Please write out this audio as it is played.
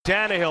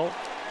Tannehill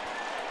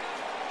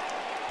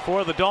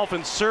for the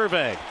Dolphins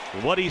survey.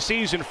 What he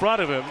sees in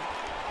front of him,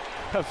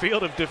 a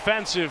field of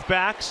defensive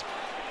backs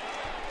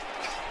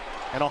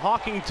and a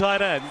hawking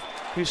tight end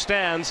who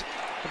stands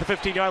at the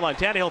 15-yard line.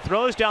 Tannehill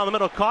throws down the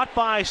middle, caught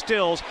by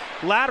Stills,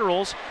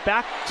 laterals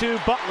back to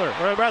Butler,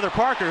 or rather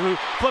Parker, who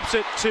flips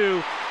it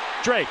to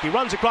Drake. He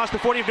runs across the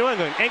 40 of New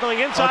England,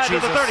 angling inside to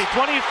the 30,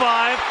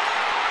 25,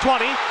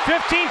 20,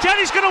 15, 10.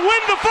 He's going to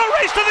win the foot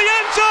race to the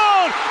end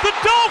zone. The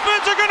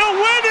Dolphins are going to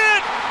win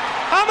it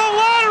on the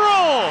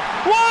lateral.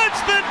 Once,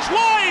 then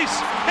twice,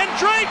 and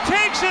Drake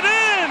takes it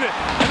in.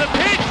 And the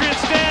Patriots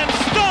stand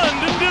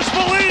stunned in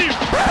disbelief.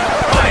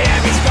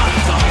 Miami's got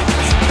the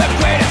Dolphins, the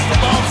greatest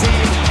football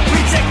team. We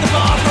take the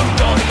ball from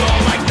goal to goal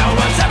like no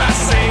one's ever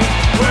seen.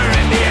 We're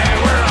in the air,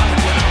 we're on the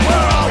ground,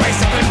 we're always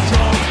in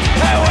control.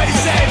 Hey, what do you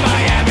say,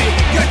 Miami?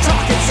 You're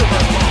talking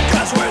Super Bowl,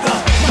 'cause we're the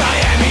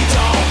Miami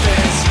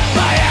Dolphins.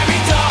 Miami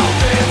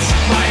Dolphins,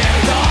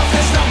 Miami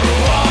Dolphins number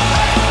one.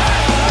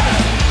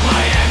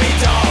 Miami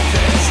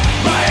Dolphins,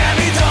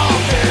 Miami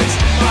Dolphins,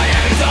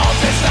 Miami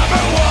Dolphins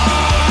number one.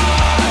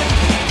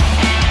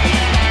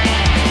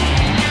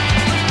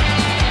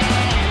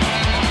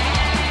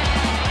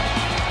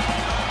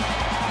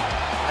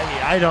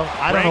 I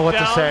don't know what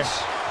to say.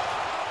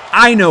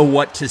 I know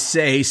what to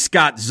say,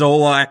 Scott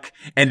Zolak,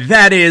 and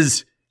that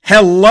is,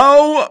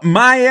 hello,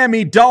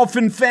 Miami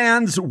Dolphin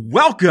fans.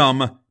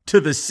 Welcome to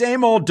the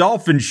Same Old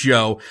Dolphin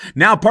Show,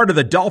 now part of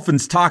the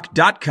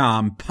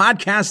DolphinsTalk.com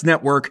podcast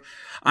network.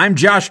 I'm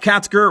Josh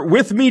Katzker.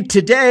 With me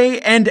today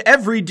and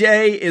every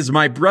day is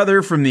my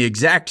brother from the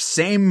exact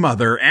same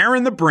mother,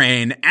 Aaron the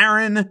Brain.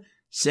 Aaron,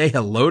 say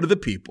hello to the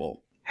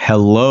people.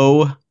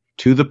 Hello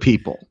to the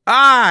people.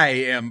 I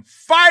am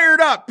fired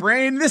up,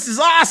 Brain. This is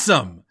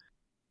awesome.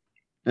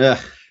 Ugh.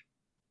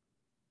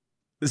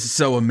 This is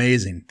so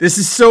amazing. This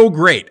is so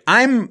great.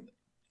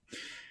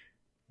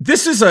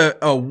 This is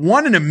a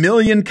 1 in a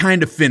million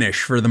kind of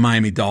finish for the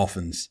Miami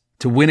Dolphins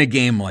to win a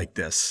game like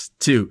this,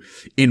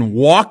 in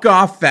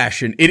walk-off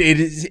fashion. It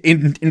is,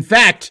 in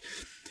fact,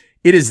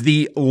 it is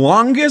the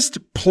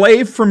longest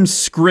play from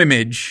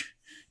scrimmage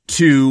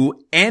to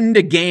end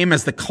a game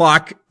as the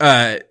clock,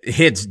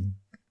 hits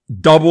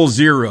double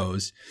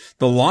zeros.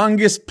 The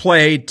longest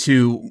play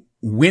to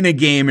win a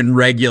game in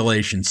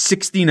regulation,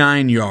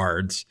 69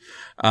 yards.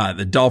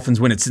 The Dolphins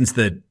win it since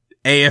the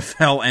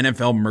AFL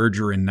NFL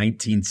merger in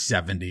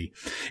 1970.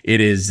 It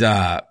is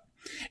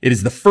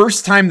the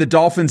first time the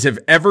Dolphins have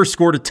ever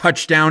scored a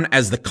touchdown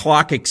as the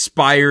clock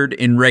expired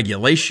in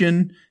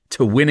regulation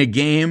to win a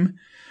game.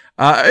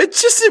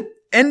 It's just,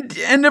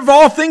 and of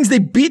all things, they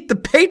beat the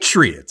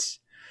Patriots.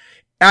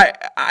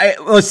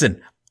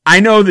 Listen, I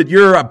know that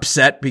you're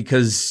upset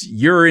because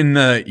you're in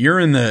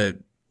the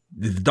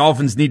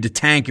Dolphins need to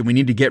tank and we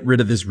need to get rid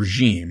of this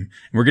regime. And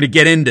we're going to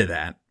get into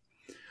that.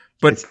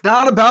 But it's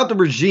not about the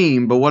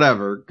regime, but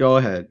whatever. Go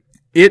ahead.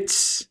 Wait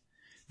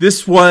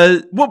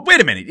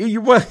a minute.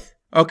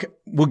 Okay.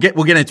 We'll get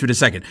into it in a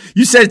second.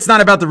 You said it's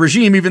not about the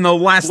regime, even though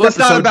last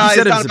episode you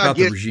said it was about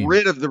the regime. Getting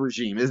rid of the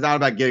regime. It's not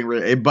about getting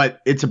rid of it,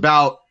 but it's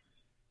about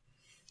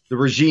the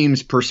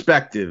regime's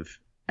perspective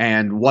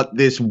and what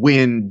this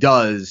win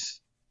does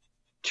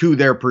to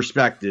their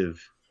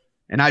perspective.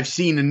 And I've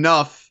seen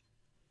enough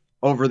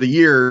over the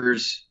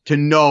years to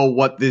know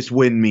what this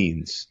win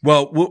means.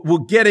 Well, we'll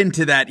get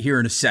into that here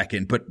in a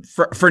second, but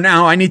for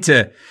now, I'm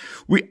going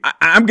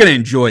to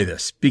enjoy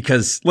this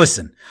because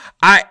listen,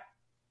 I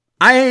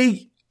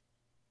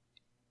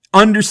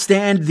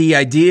understand the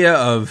idea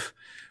of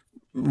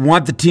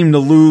want the team to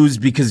lose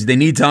because they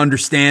need to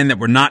understand that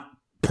we're not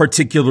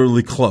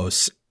particularly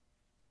close.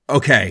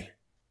 Okay.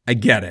 I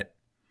get it.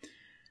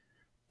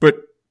 But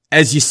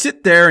as you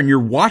sit there and you're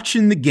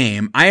watching the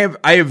game, there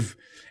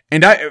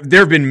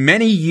have been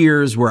many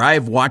years where I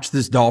have watched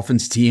this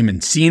Dolphins team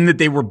and seen that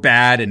they were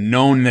bad and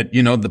known that,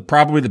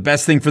 probably the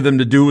best thing for them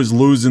to do is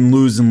lose and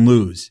lose and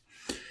lose.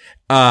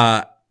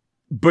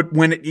 But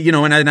when,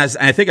 and as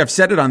I think I've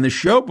said it on this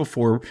show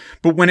before,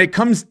 but when it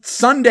comes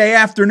Sunday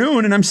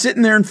afternoon and I'm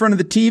sitting there in front of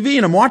the TV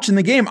and I'm watching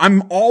the game,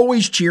 I'm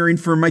always cheering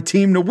for my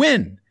team to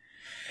win.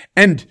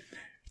 And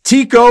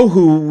Tico,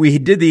 who we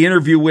did the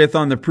interview with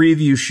on the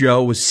preview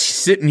show, was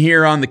sitting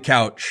here on the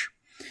couch.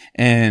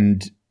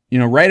 And,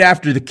 right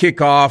after the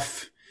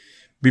kickoff,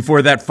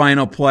 before that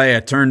final play, I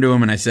turned to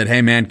him and I said,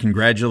 "Hey man,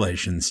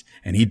 congratulations."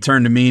 And he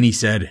turned to me and he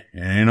said,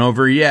 "It ain't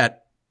over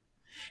yet."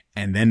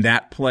 And then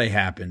that play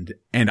happened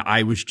and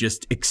I was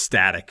just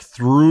ecstatic,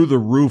 through the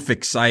roof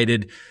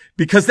excited,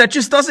 because that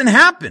just doesn't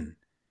happen.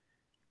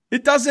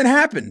 It doesn't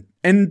happen.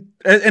 And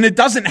it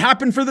doesn't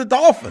happen for the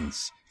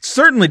Dolphins.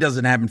 Certainly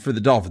doesn't happen for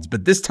the Dolphins,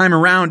 but this time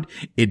around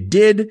it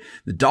did.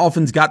 The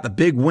Dolphins got the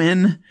big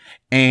win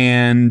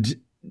and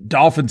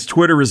Dolphins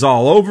Twitter is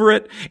all over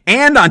it.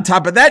 And on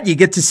top of that, you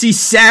get to see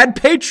sad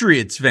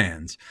Patriots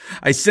fans.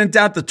 I sent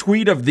out the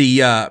tweet of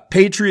the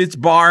Patriots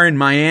bar in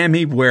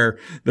Miami where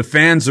the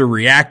fans are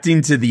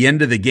reacting to the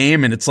end of the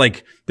game and it's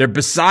like they're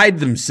beside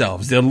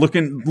themselves. They're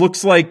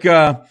looks like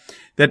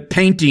that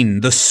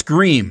painting, The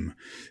Scream.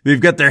 They've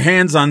got their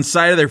hands on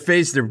side of their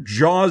face. Their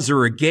jaws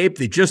are agape.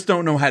 They just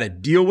don't know how to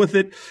deal with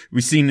it.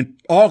 We've seen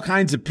all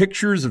kinds of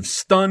pictures of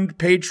stunned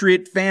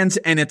Patriot fans,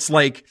 and it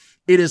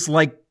is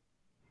like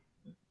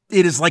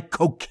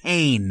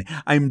cocaine.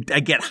 I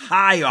get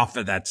high off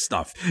of that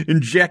stuff.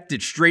 Inject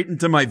it straight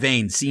into my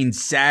veins, seeing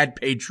sad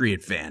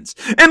Patriot fans.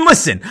 And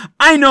listen,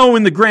 I know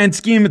in the grand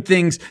scheme of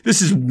things, this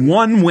is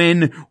one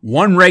win,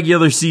 one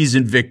regular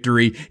season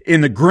victory. In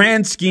the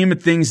grand scheme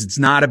of things, it's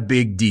not a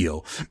big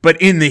deal.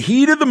 But in the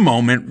heat of the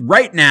moment,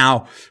 right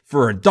now,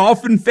 for a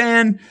Dolphin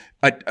fan,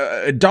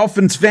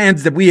 Dolphins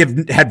fans that we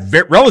have had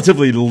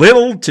relatively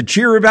little to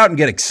cheer about and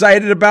get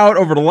excited about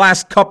over the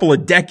last couple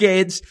of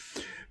decades,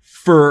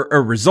 for a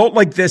result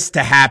like this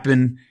to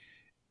happen,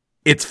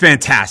 it's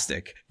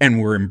fantastic. And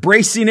we're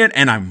embracing it,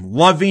 and I'm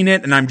loving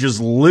it, and I'm just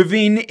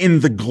living in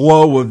the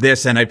glow of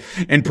this. And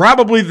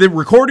probably the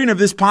recording of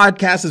this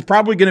podcast is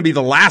probably going to be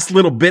the last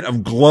little bit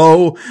of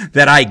glow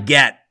that I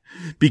get,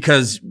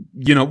 because,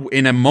 you know,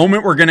 in a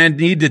moment we're going to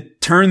need to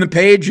turn the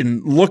page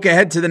and look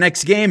ahead to the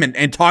next game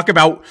and talk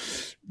about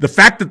the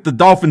fact that the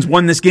Dolphins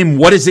won this game.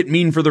 What does it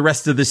mean for the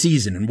rest of the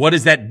season? And what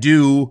does that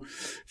do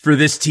for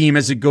this team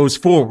as it goes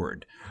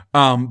forward?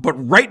 But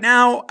right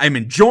now I'm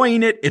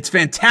enjoying it. It's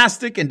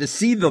fantastic. And to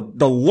see the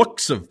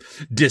looks of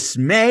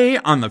dismay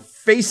on the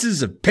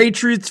faces of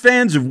Patriots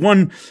fans who've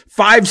won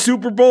 5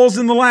 Super Bowls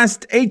in the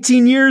last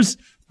 18 years,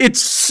 it's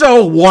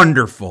so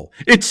wonderful.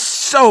 It's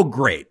so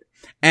great.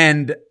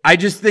 And I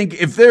just think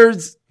if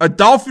there's a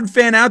Dolphin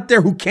fan out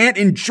there who can't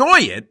enjoy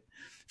it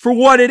for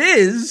what it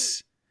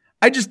is,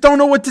 I just don't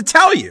know what to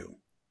tell you.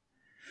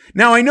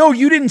 Now, I know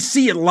you didn't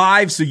see it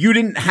live, so you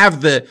didn't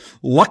have the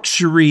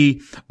luxury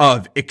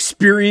of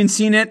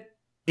experiencing it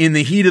in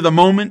the heat of the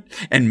moment,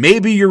 and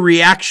maybe your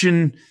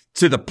reaction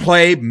to the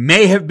play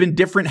may have been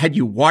different had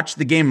you watched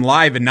the game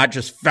live and not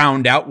just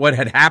found out what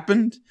had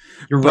happened.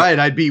 You're right.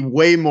 I'd be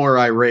way more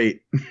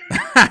irate.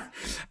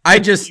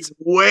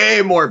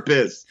 Way more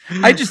pissed.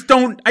 I just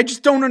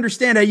don't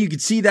understand how you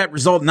could see that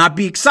result and not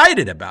be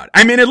excited about it.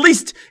 I mean, at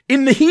least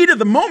in the heat of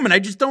the moment, I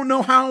just don't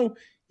know how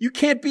you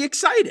can't be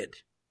excited.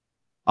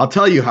 I'll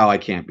tell you how I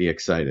can't be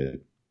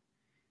excited.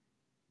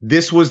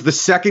 This was the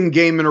second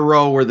game in a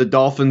row where the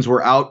Dolphins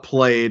were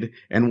outplayed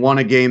and won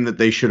a game that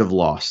they should have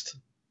lost.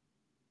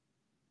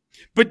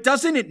 But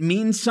doesn't it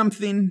mean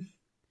something?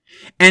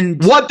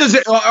 And what does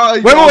it?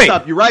 Wait.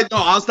 Stop you right. No,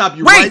 I'll stop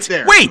you right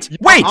there. Wait.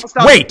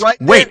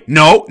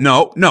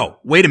 No.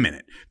 Wait a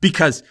minute.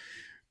 Because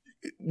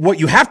what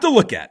you have to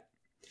look at,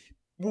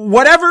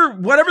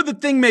 whatever the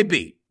thing may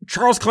be,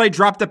 Charles Clay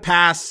dropped a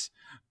pass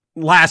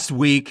last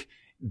week.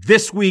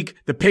 This week,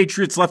 the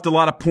Patriots left a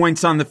lot of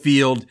points on the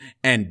field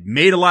and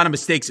made a lot of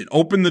mistakes and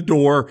opened the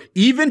door,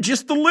 even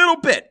just a little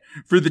bit,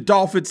 for the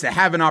Dolphins to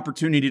have an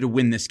opportunity to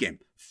win this game.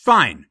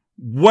 Fine.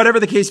 Whatever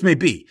the case may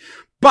be.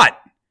 But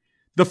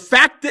the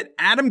fact that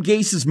Adam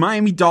Gase's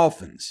Miami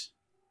Dolphins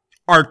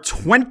are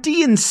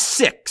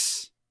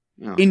 20-6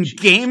 in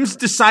games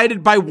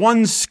decided by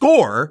one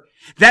score,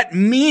 that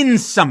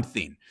means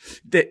something.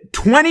 That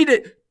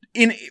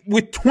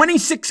with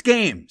 26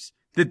 games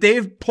that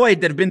they've played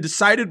that have been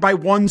decided by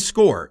one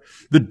score,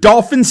 the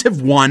Dolphins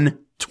have won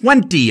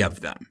 20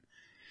 of them.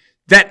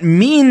 That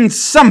means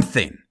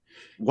something.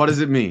 What does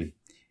it mean?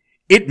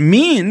 It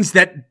means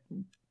that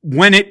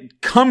when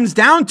it comes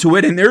down to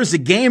it and there's a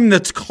game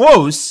that's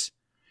close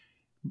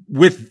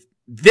with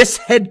this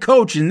head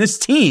coach and this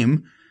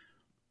team,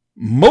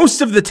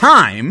 most of the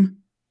time,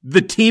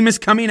 the team is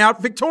coming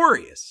out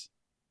victorious.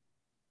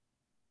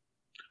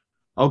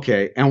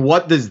 Okay, and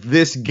what does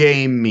this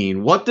game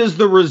mean? What does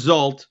the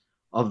result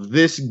of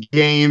this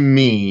game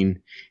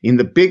mean in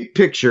the big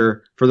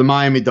picture for the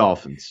Miami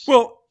Dolphins?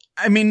 Well,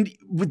 I mean,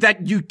 with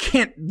that, you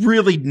can't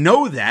really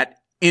know that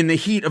in the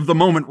heat of the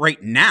moment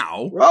right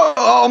now.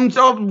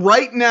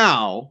 Right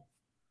now,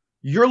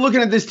 you're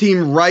looking at this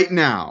team right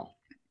now.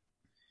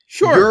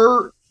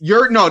 Sure.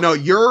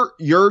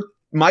 You're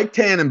Mike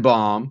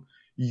Tannenbaum,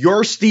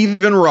 you're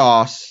Stephen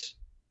Ross,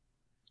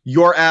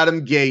 you're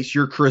Adam Gase,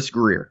 you're Chris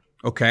Greer.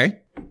 Okay.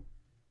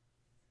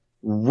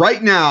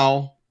 Right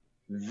now,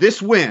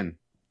 this win,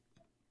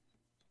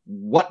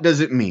 what does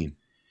it mean?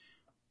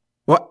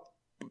 Well,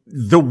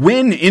 the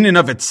win in and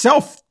of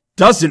itself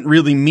doesn't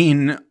really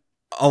mean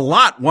a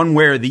lot one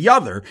way or the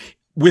other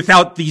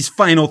without these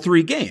final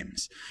 3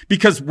 games.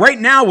 Because right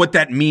now,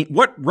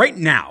 right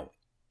now,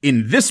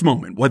 in this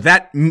moment, what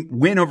that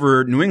win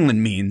over New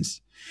England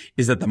means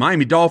is that the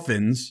Miami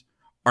Dolphins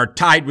are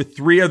tied with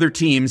 3 other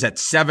teams at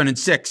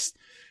 7-6,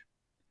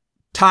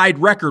 tied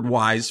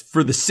record-wise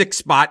for the 6th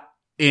spot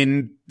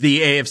in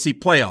the AFC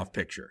playoff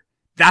picture.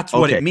 That's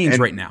what it means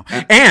right now.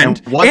 And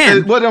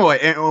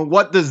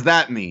what does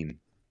that mean?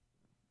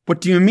 What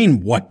do you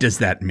mean? What does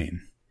that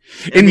mean?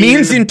 It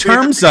means in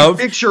terms of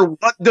picture.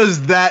 What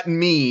does that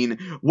mean?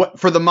 What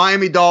for the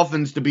Miami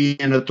Dolphins to be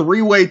in a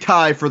 3-way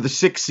tie for the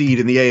 6th seed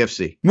in the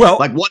AFC? Well,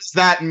 like what does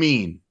that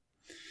mean?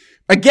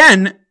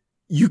 Again,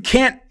 you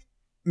can't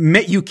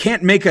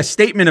make a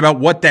statement about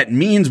what that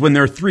means when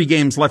there are 3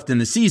 games left in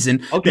the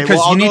season. Okay, because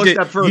well, I'll go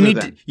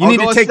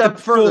a step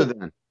further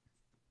then.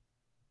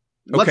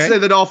 let's say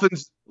the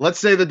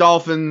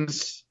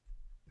Dolphins,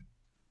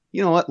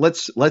 you know what?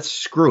 Let's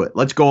screw it.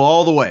 Let's go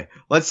all the way.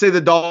 Let's say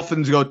the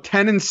Dolphins go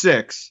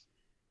 10-6.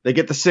 They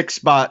get the 6th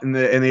spot in the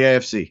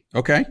AFC.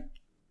 Okay.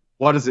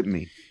 What does it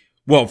mean?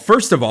 Well,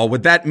 first of all,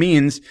 what that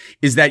means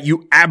is that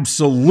you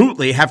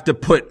absolutely have to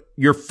put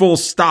your full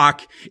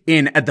stock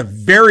in, at the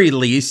very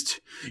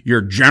least,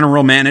 your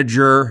general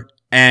manager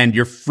and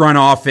your front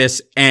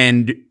office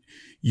and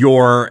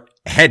your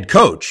head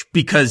coach,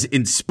 because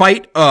in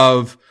spite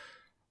of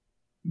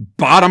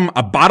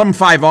a bottom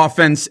 5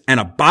 offense and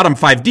a bottom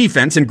 5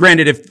 defense, and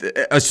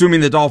granted,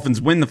 assuming the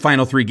Dolphins win the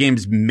final 3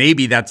 games,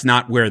 maybe that's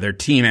not where their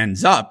team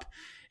ends up,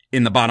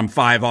 in the bottom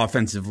 5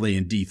 offensively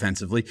and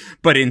defensively.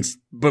 But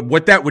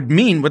what that would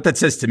mean, what that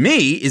says to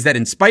me, is that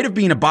in spite of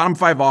being a bottom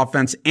 5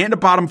 offense and a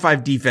bottom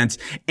 5 defense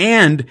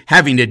and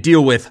having to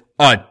deal with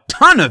a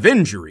ton of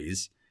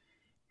injuries,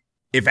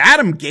 if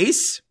Adam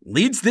Gase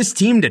leads this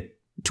team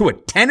to a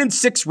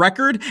 10-6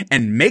 record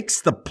and makes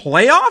the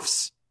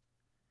playoffs,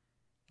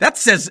 that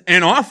says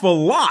an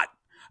awful lot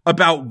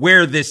about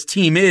where this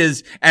team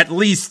is, at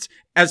least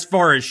as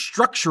far as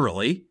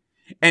structurally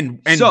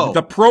and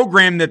the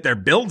program that they're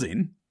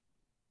building.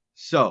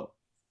 So,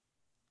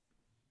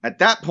 at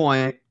that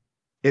point,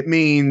 it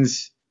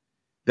means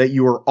that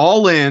you are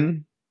all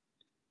in,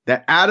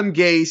 that Adam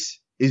Gase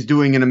is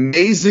doing an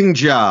amazing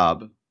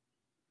job,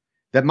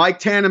 that Mike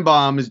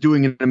Tannenbaum is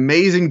doing an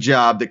amazing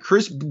job, that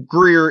Chris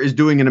Grier is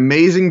doing an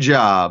amazing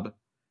job,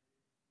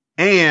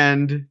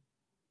 and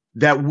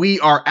that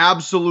we are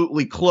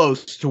absolutely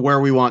close to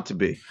where we want to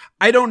be.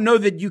 I don't know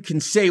that you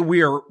can say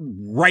we are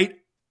right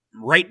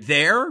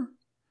there.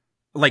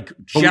 Like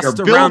just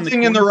around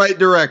building in the right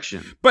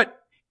direction. But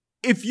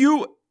if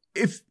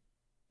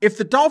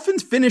the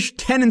Dolphins finish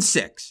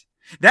 10-6,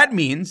 that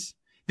means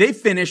they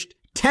finished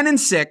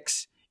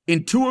 10-6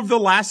 in 2 of the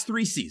last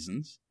 3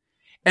 seasons.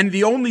 And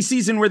the only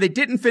season where they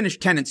didn't finish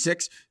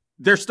 10-6,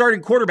 their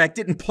starting quarterback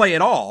didn't play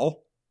at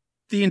all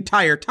the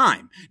entire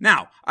time.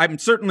 Now,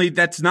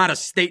 that's not a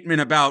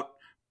statement about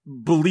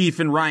belief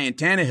in Ryan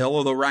Tannehill,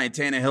 although Ryan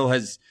Tannehill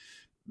has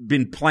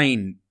been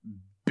playing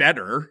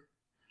better.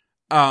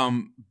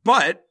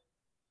 But,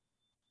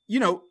 you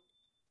know,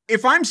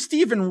 if I'm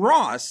Stephen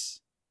Ross,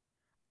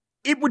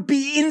 it would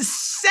be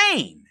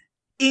insane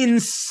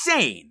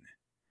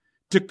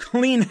to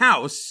clean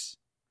house.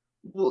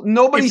 Well,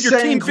 nobody's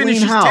saying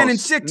clean house.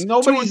 10-6,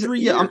 nobody's 2 or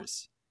 3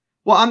 years.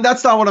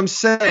 That's not what I'm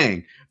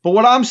saying. But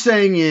what I'm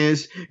saying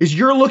is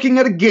you're looking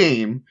at a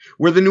game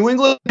where the New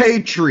England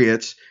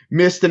Patriots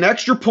missed an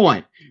extra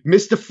point,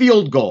 missed a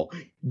field goal,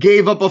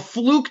 gave up a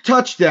fluke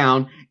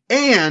touchdown,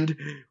 and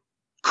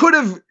could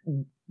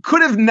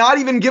have not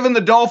even given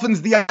the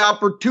Dolphins the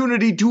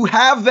opportunity to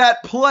have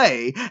that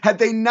play had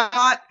they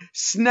not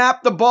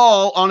snapped the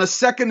ball on a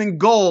 2nd and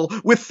goal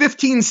with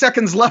 15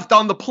 seconds left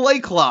on the play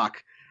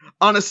clock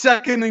on a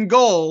 2nd and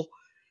goal,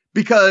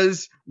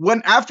 because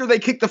after they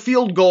kicked the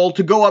field goal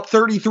to go up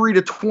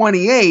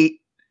 33-28,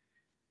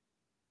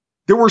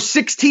 there were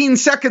 16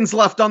 seconds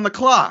left on the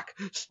clock.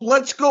 So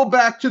let's go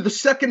back to the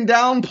 2nd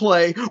down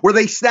play where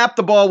they snapped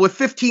the ball with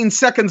 15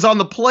 seconds on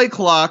the play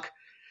clock.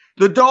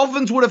 The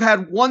Dolphins would have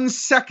had 1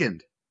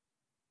 second,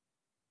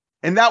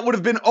 and that would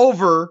have been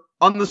over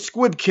on the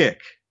squib kick.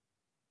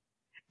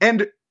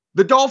 And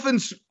the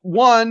Dolphins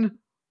won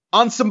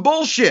on some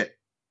bullshit.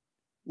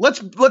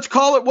 Let's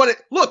call it what it.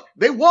 Look,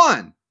 they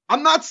won.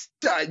 I'm not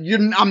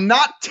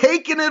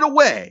taking it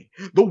away.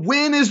 The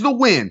win is the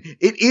win.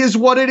 It is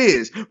what it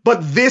is.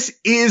 But this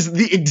is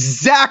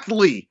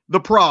exactly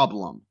the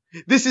problem.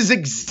 This is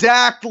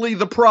exactly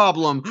the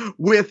problem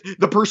with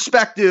the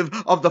perspective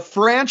of the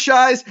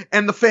franchise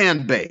and the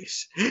fan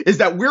base, is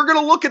that we're going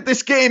to look at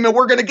this game and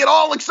we're going to get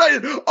all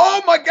excited.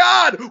 Oh my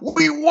God,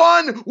 we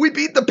won. We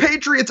beat the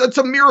Patriots. It's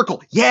a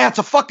miracle. Yeah, it's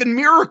a fucking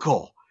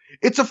miracle.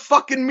 It's a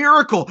fucking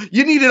miracle.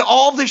 You needed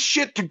all this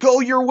shit to go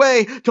your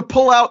way to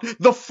pull out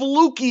the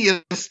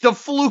flukiest of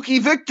fluky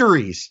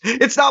victories.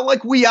 It's not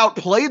like we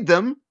outplayed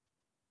them.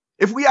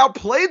 If we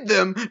outplayed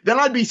them, then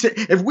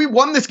if we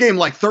won this game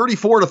like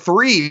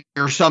 34-3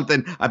 or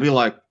something, I'd be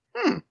like,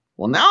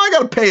 well, now I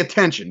got to pay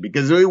attention,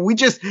 because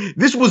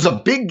this was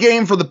a big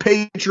game for the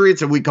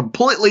Patriots and we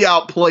completely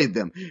outplayed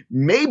them.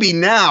 Maybe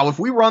now if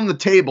we run the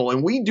table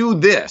and we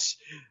do this,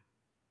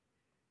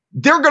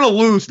 they're going to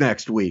lose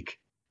next week.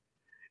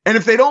 And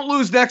if they don't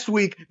lose next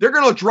week, they're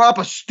going to drop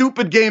a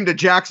stupid game to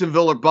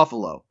Jacksonville or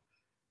Buffalo.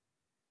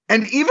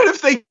 And even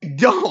if they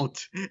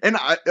don't, and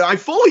I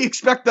fully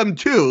expect them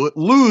to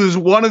lose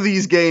one of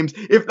these games,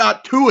 if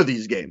not 2 of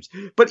these games.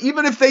 But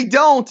even if they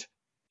don't,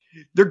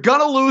 they're going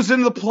to lose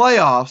in the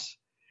playoffs,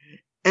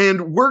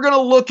 and we're going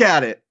to look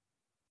at it.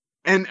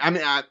 And I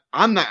mean,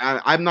 I'm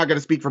not going to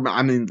speak for,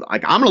 I'm going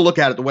to look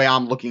at it the way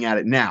I'm looking at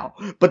it now.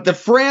 But the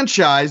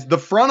franchise, the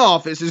front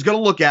office is going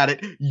to look at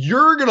it.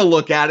 You're going to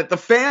look at it. The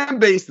fan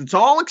base that's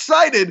all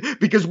excited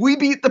because we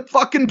beat the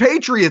fucking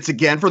Patriots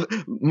again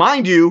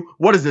mind you,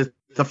 what is this?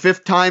 the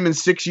 5th time in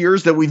 6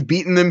 years that we've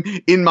beaten them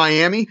in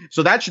Miami.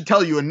 So that should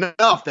tell you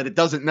enough that it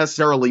doesn't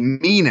necessarily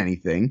mean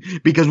anything,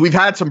 because we've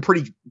had some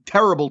pretty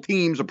terrible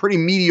teams or pretty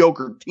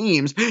mediocre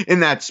teams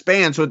in that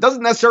span. So it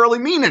doesn't necessarily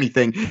mean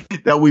anything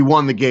that we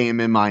won the game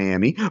in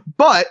Miami,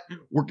 but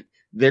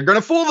they're going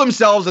to fool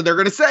themselves and they're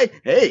going to say,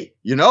 hey,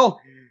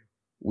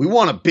 we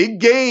won a big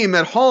game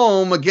at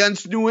home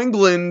against New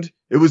England.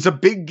 It was a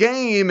big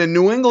game, and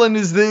New England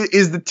is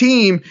the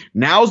team.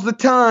 Now's the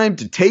time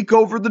to take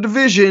over the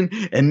division,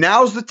 and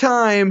now's the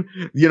time.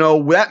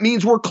 That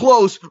means we're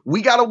close.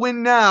 We got to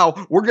win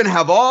now. We're gonna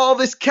have all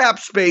this cap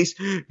space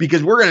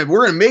because we're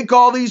gonna make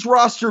all these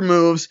roster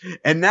moves,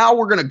 and now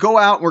we're gonna go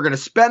out and we're gonna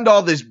spend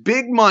all this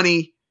big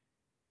money,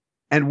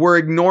 and we're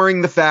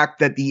ignoring the fact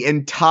that the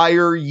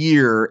entire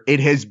year it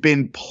has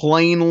been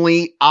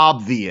plainly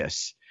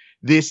obvious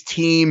this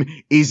team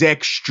is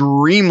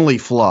extremely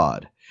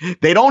flawed.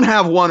 They don't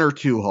have 1 or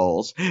 2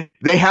 holes.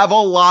 They have a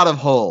lot of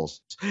holes.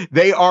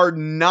 They are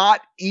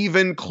not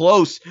even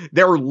close.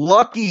 They're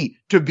lucky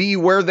to be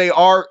where they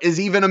are as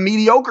even a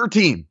mediocre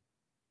team.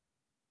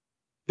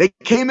 They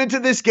came into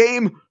this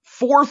game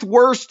 4th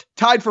worst,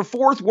 tied for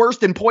 4th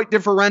worst in point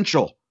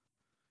differential.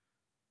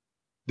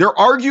 They're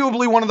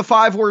arguably one of the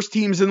 5 worst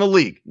teams in the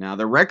league. Now,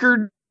 their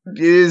record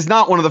is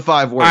not one of the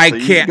 5 worst.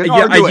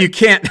 You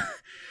can't.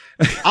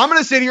 I'm going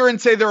to sit here and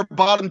say they're a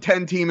bottom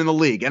 10 team in the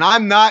league, and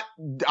I'm not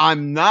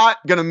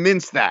going to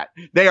mince that.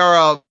 They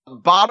are a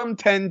bottom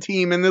 10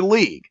 team in the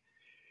league,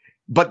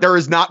 but there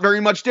is not very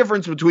much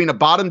difference between a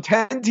bottom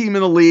 10 team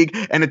in the league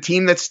and a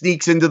team that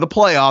sneaks into the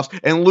playoffs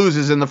and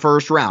loses in the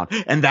first round.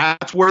 And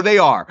that's where they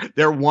are.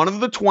 They're one of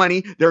the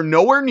 20. They're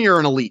nowhere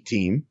near an elite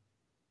team.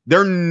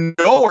 They're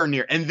nowhere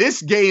near. And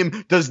this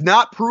game does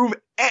not prove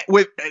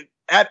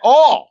at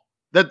all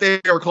that they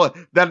are close,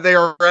 that they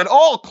are at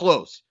all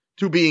close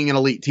to being an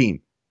elite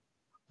team.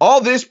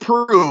 All this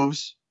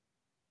proves,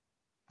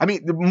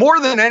 more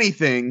than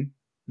anything,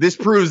 this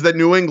proves that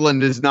New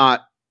England is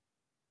not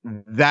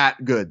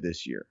that good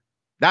this year.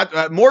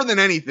 That more than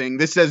anything,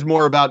 this says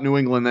more about New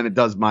England than it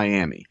does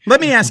Miami. Let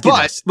me ask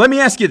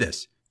you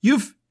this.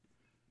 You've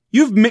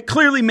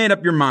clearly made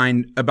up your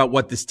mind about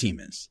what this team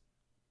is.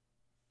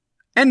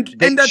 And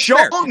that's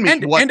shown fair.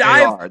 me what they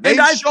are.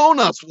 They've shown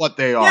us what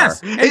they are.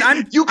 Yes,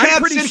 and you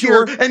can't sit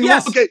here and you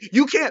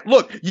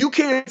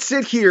can't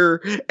sit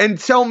here and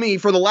tell me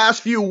for the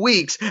last few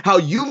weeks how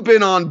you've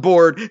been on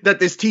board that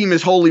this team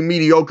is wholly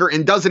mediocre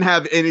and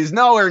is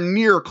nowhere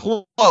near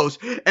close,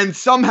 and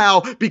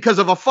somehow because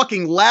of a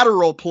fucking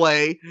lateral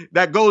play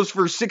that goes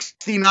for a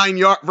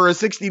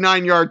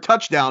 69-yard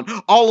touchdown,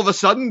 all of a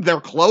sudden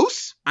they're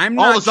close. I'm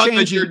not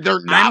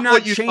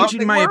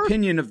changing my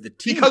opinion of the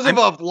team because of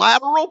a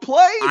lateral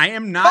play. I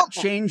am not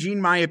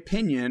changing my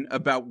opinion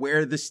about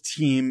where this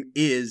team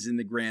is in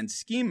the grand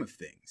scheme of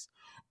things.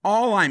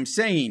 All I'm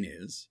saying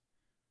is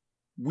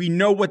we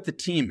know what the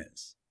team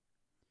is.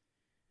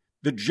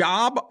 The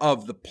job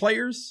of the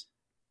players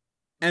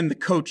and the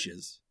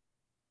coaches,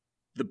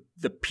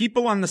 the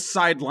people on the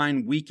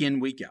sideline week in,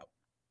 week out,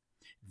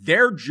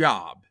 their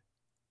job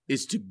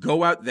is to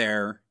go out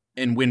there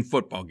and win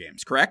football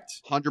games, correct?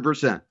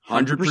 100%.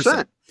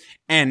 100%.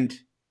 And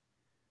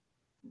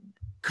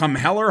come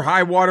hell or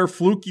high water,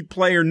 fluky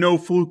play or no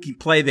fluky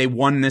play, they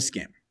won this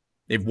game.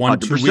 They've won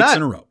 2 weeks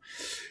in a row.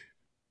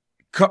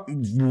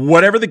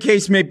 Whatever the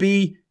case may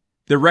be,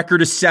 the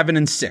record is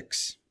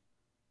 7-6.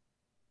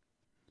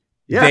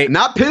 Yeah,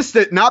 not pissed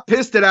at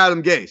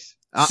Adam Gase.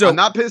 I'm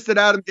not pissed at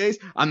Adam Gase.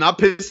 I'm not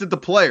pissed at the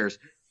players.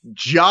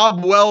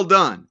 Job well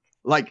done.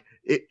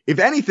 If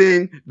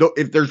anything, though,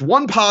 if there's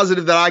one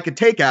positive that I could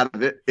take out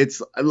of it,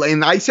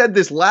 and I said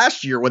this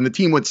last year when the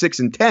team went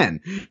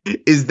 6-10,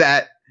 is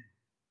that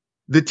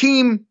the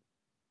team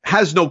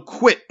has no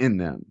quit in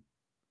them.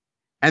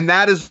 And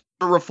that is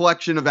a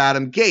reflection of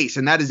Adam Gase.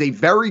 And that is a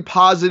very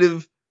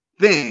positive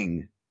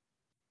thing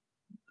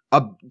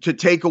to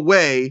take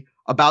away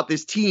about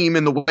this team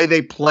and the way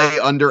they play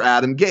under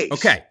Adam Gase.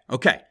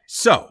 Okay.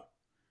 So,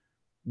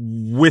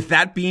 with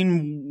that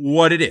being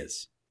what it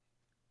is,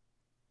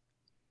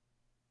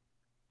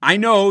 I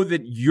know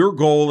that your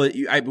goal,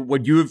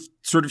 what you have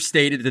sort of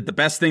stated, that the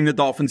best thing the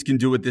Dolphins can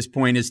do at this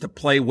point is to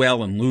play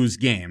well and lose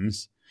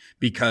games,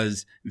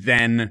 because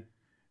then,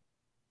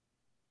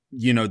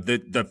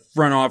 the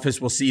front office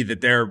will see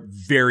that they're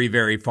very,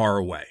 very far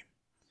away.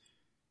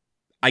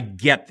 I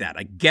get that.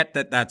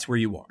 That's where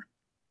you are.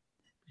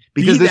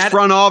 Because this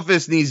front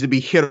office needs to be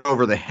hit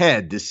over the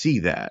head to see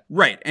that.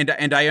 Right.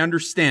 And I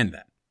understand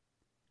that.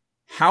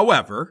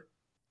 However,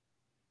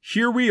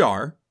 here we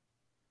are.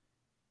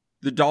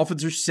 The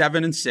Dolphins are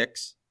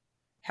 7-6.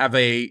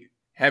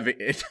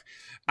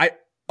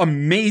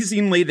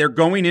 Amazingly, they're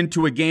going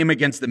into a game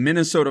against the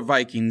Minnesota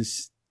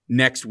Vikings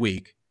next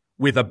week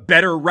with a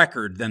better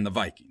record than the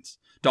Vikings.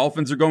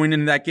 Dolphins are going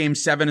into that game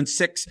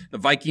 7-6. The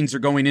Vikings are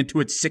going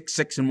into it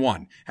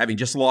 6-1, having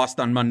just lost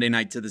on Monday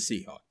night to the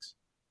Seahawks.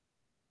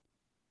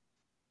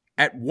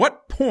 At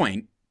what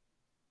point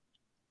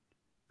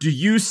do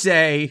you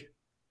say,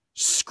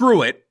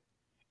 screw it,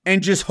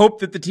 and just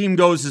hope that the team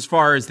goes as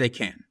far as they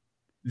can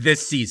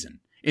this season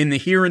in the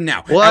here and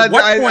now. Well,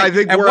 I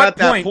think we're at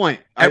that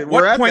point.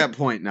 We're at that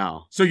point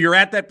now. So you're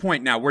at that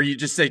point now where you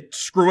just say,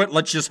 screw it,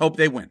 let's just hope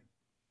they win.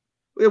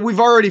 We've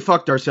already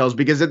fucked ourselves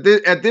because at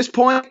this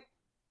point,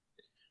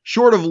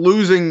 short of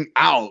losing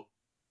out,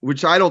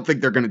 which I don't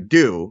think they're going to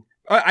do.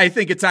 I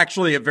think it's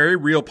actually a very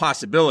real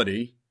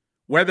possibility.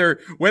 Whether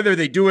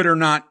they do it or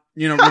not,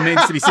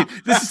 remains to be seen.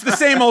 This is the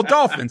same old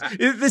Dolphins.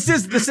 This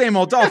is the same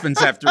old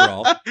Dolphins after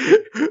all.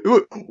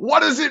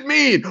 What does it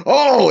mean?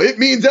 Oh, it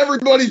means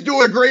everybody's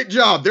doing a great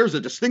job. There's a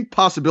distinct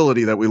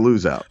possibility that we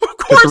lose out. Of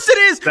course it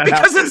is,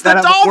 because it's the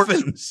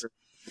Dolphins.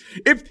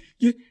 If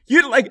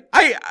you like,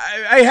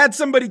 I had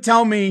somebody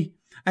tell me,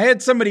 I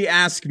had somebody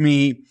ask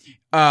me,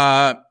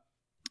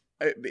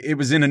 it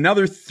was in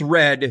another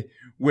thread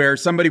where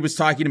somebody was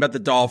talking about the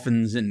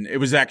Dolphins, and it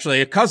was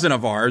actually a cousin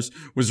of ours,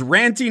 was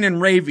ranting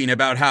and raving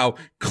about how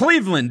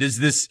Cleveland is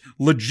this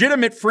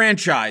legitimate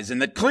franchise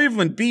and that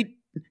Cleveland beat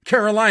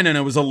Carolina and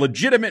it was a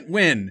legitimate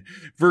win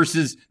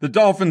versus the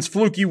Dolphins'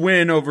 fluky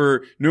win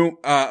over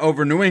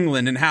New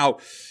England, and how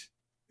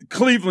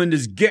Cleveland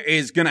is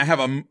going to have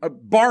a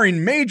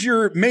barring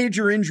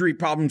major injury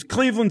problems,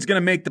 Cleveland's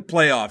going to make the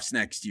playoffs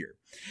next year.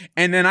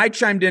 And then I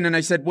chimed in and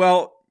I said,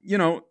 well,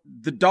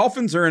 the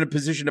Dolphins are in a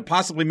position to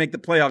possibly make the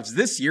playoffs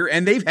this year,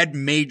 and they've had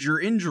major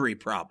injury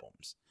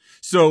problems.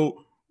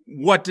 So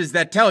what does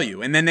that tell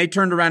you? And then they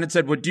turned around and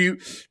said, well, do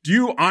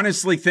you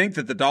honestly think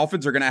that the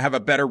Dolphins are going to have a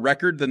better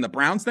record than the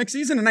Browns next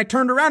season? And I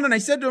turned around and I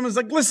said to him, I was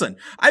like, listen,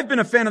 I've been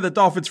a fan of the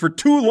Dolphins for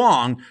too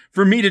long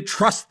for me to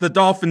trust the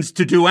Dolphins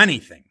to do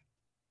anything.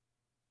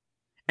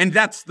 And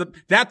that's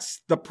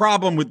the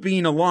problem with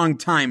being a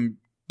longtime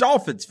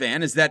Dolphins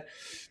fan, is that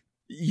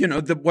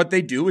what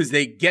they do is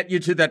they get you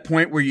to that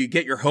point where you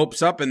get your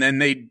hopes up, and then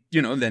they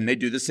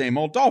do the same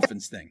old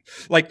Dolphins thing.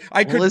 Like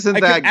I could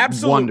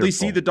absolutely wonderful?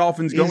 See the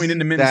Dolphins going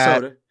into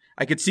Minnesota.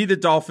 I could see the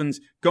Dolphins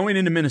going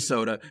into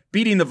Minnesota,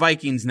 beating the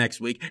Vikings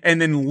next week,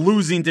 and then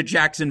losing to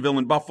Jacksonville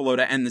and Buffalo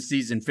to end the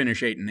season,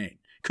 finish 8-8.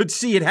 Could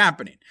see it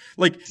happening.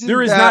 Like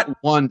there is not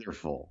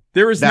wonderful.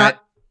 There is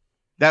not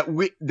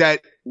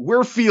that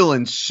we're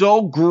feeling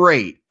so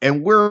great,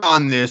 and we're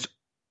on this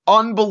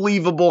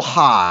unbelievable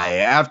high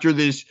after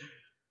this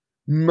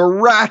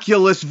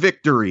miraculous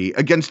victory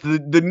against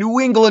the New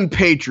England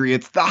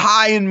Patriots, the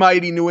high and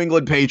mighty New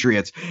England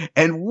Patriots,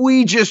 and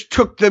we just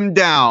took them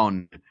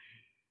down.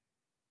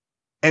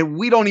 And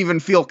we don't even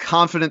feel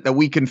confident that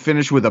we can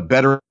finish with a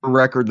better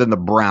record than the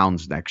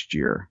Browns next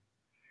year.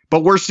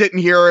 But we're sitting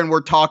here and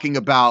we're talking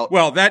about,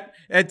 well,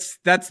 that's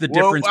the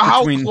difference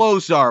between, how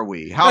close are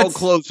we? How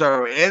close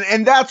are we?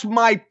 And that's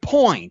my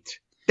point.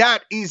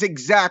 That is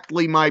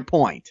exactly my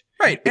point.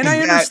 Right, and I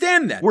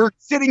understand that. We're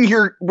sitting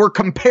here, we're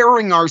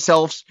comparing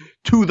ourselves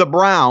to the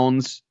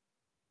Browns,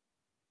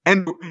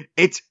 and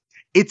it's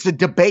a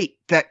debate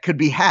that could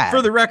be had.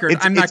 For the record,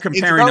 I'm not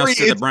comparing us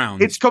to the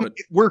Browns.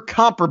 We're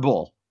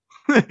comparable.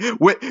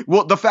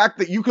 Well, the fact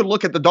that you could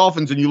look at the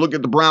Dolphins and you look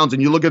at the Browns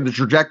and you look at the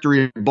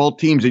trajectory of both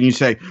teams and you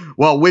say,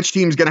 well, which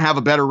team's going to have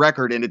a better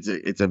record? And it's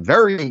a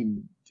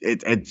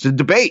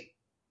debate.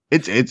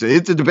 It's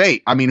a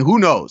debate. I mean, who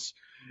knows?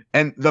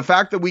 And the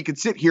fact that we could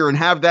sit here and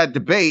have that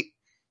debate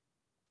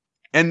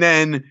and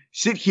then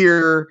sit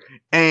here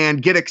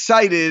and get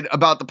excited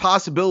about the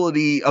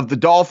possibility of the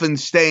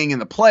Dolphins staying in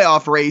the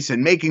playoff race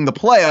and making the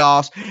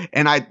playoffs.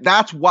 And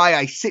that's why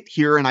I sit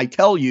here and I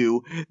tell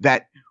you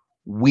that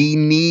we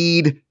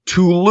need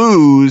to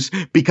lose,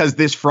 because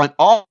this front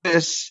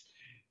office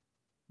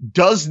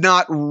does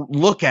not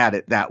look at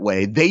it that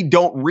way. They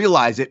don't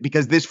realize it,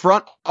 because this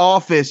front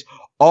office,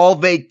 all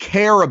they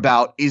care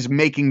about is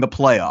making the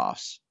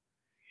playoffs.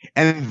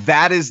 And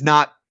that is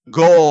not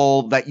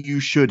goal that you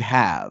should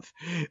have.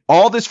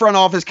 All this front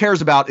office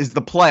cares about is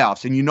the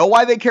playoffs. And you know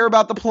why they care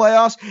about the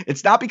playoffs?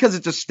 It's not because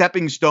it's a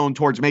stepping stone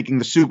towards making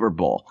the Super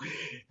Bowl.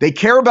 They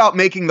care about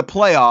making the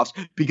playoffs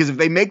because if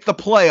they make the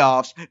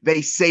playoffs,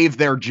 they save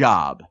their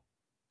job.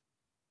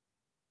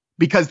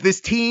 Because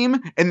this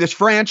team and this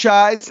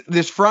franchise,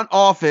 this front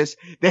office,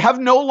 they have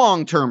no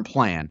long-term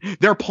plan.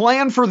 Their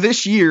plan for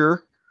this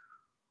year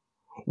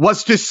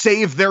was to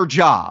save their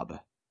job.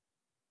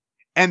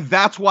 And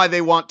that's why they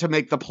want to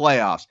make the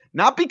playoffs.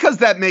 Not because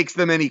that makes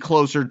them any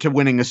closer to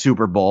winning a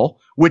Super Bowl,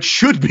 which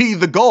should be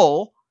the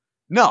goal.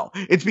 No,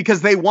 it's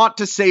because they want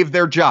to save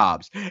their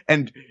jobs.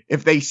 And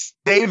if they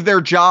save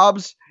their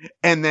jobs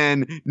and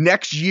then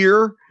next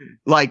year,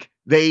 like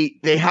they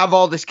have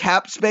all this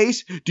cap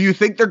space, do you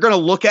think they're going to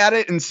look at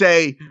it and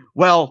say,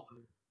 well,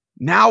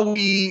 now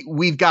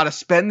we've got to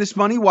spend this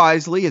money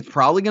wisely. It's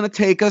probably going to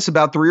take us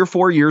about 3 or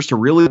 4 years to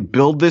really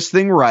build this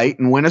thing right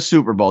and win a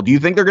Super Bowl. Do you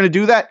think they're going to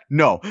do that?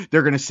 No,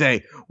 they're going to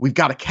say, we've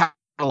got to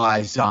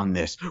capitalize on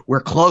this.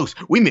 We're close.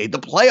 We made the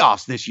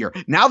playoffs this year.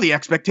 Now the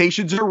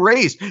expectations are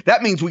raised.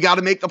 That means we got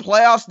to make the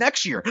playoffs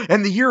next year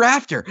and the year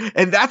after.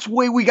 And that's the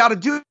way we got to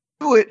do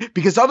it,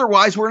 because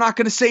otherwise we're not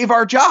going to save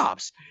our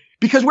jobs.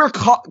 Because we're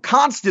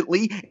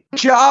constantly in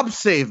job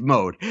save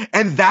mode.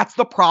 And that's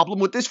the problem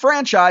with this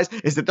franchise,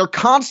 is that they're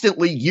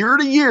constantly year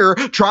to year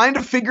trying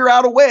to figure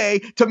out a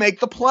way to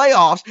make the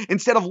playoffs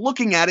instead of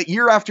looking at it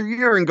year after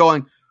year and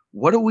going,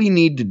 what do we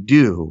need to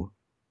do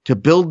to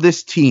build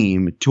this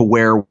team to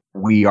where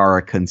we are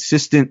a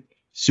consistent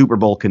Super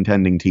Bowl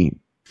contending team?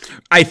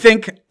 I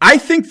think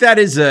that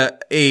is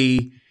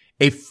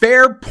a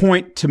fair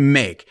point to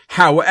make.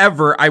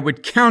 However, I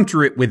would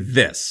counter it with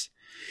this.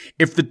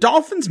 If the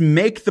Dolphins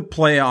make the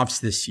playoffs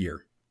this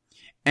year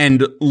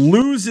and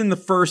lose in the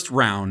first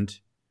round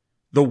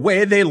the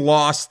way they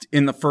lost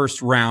in the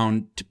first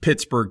round to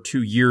Pittsburgh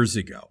 2 years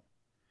ago,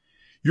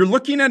 you're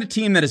looking at a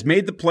team that has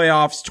made the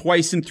playoffs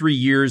twice in 3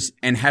 years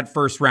and had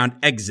first round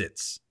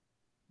exits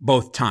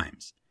both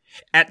times.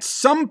 At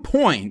some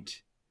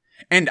point,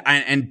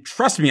 and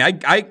trust me,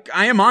 I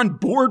am on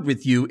board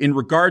with you in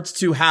regards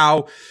to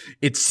how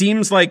it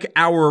seems like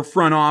our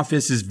front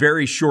office is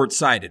very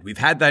short-sighted. We've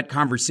had that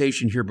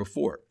conversation here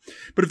before.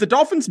 But if the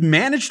Dolphins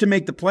manage to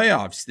make the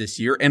playoffs this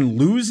year and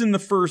lose in the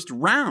first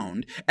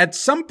round, at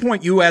some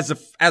point you as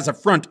a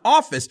front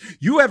office,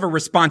 you have a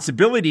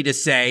responsibility to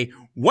say,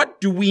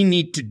 what do we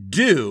need to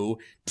do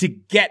to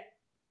get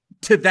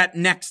to that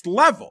next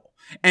level?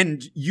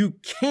 And you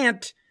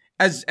can't,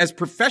 as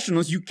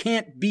professionals, you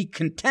can't be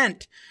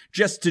content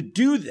just to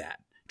do that,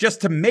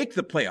 just to make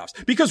the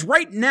playoffs. Because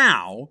right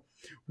now,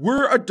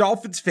 we're a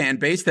Dolphins fan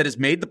base that has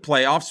made the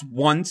playoffs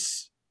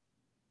once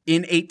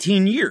in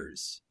 18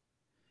 years.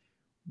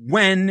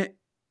 When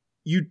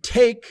you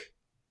take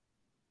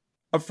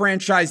a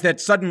franchise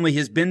that suddenly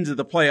has been to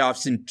the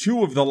playoffs in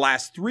 2 of the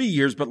last 3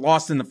 years, but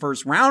lost in the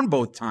first round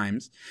both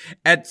times,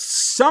 at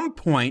some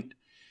point,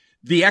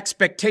 the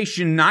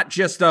expectation, not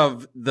just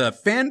of the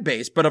fan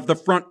base, but of the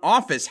front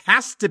office,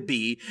 has to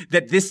be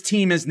that this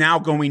team is now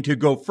going to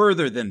go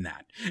further than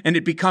that. And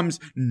it becomes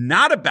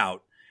not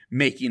about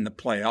making the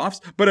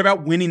playoffs, but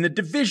about winning the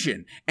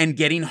division and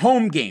getting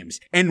home games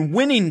and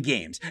winning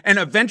games and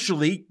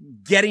eventually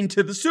getting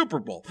to the Super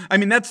Bowl. I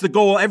mean, that's the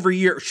goal every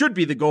year, should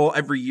be the goal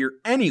every year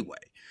anyway.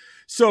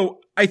 So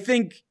I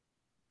think,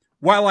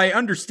 while I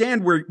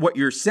understand what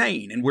you're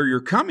saying and where you're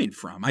coming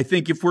from, I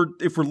think if we're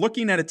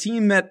looking at a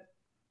team that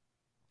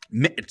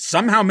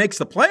somehow makes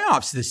the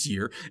playoffs this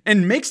year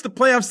and makes the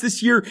playoffs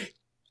this year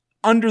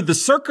under the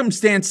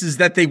circumstances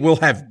that they will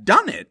have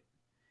done it,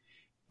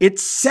 it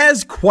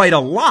says quite a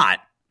lot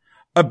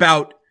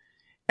about,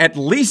 at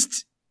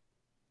least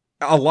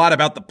a lot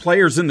about the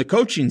players and the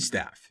coaching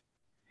staff.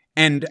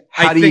 And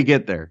how do you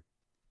get there?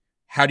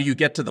 How do you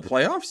get to the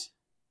playoffs?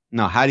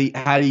 No, how do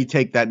you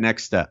take that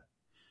next step?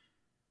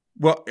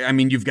 Well, I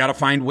mean, you've got to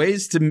find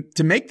ways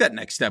to make that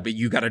next step.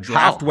 You got to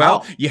draft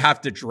well. You have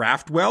to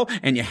draft well,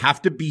 and you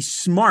have to be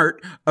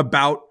smart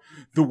about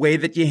the way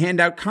that you hand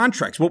out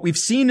contracts. What we've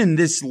seen in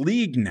this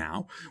league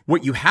now,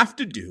 what you have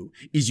to do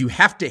is you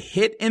have to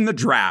hit in the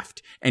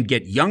draft and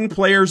get young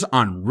players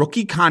on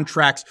rookie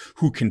contracts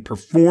who can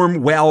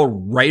perform well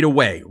right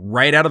away,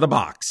 right out of the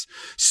box.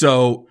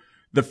 So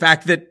the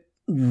fact that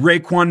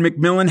Raekwon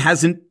McMillan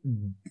hasn't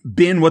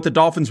been what the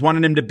Dolphins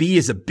wanted him to be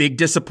is a big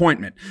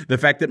disappointment. The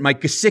fact that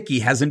Mike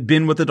Gesicki hasn't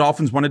been what the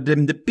Dolphins wanted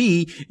him to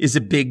be is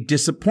a big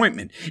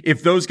disappointment.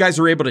 If those guys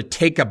are able to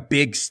take a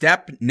big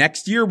step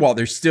next year while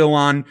they're still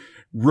on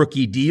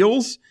rookie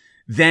deals,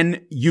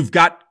 then you've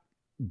got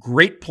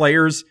great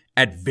players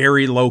at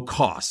very low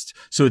cost.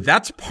 So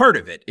that's part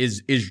of it,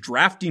 is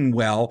drafting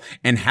well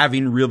and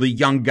having really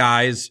young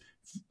guys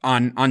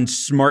on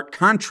smart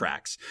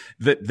contracts.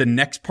 The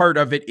next part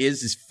of it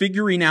is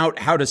figuring out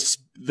how to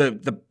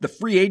the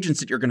free agents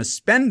that you're going to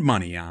spend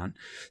money on,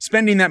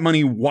 spending that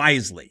money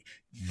wisely.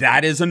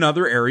 That is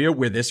another area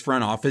where this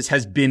front office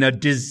has been a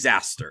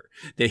disaster.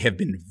 They have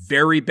been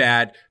very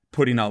bad,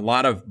 putting a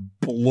lot of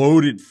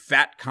bloated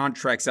fat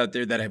contracts out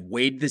there that have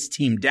weighed this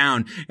team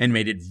down and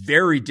made it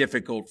very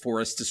difficult for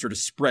us to sort of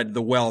spread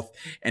the wealth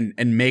and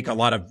make a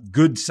lot of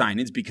good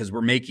signings, because we're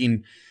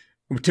making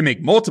to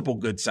make multiple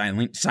good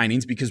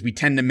signings because we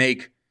tend to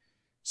make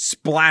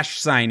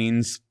splash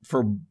signings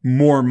for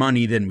more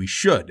money than we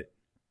should.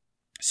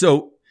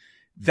 So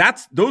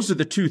those are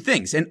the two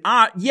things. And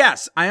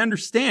yes, I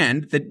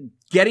understand that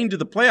getting to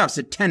the playoffs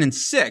at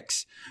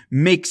 10-6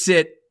 makes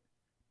it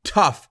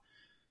tough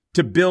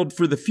to build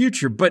for the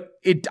future, but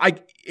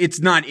it's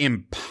not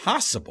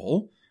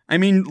impossible. I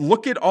mean,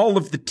 look at all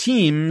of the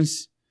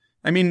teams.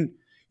 I mean,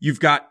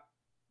 you've got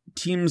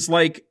teams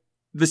like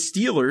the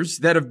Steelers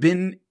that have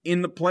been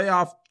in the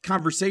playoff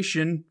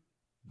conversation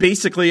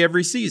basically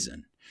every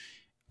season.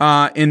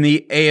 In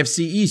the AFC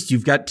East,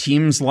 you've got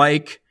teams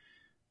like,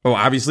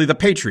 obviously the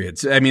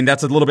Patriots. I mean,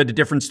 that's a little bit of a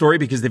different story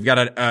because they've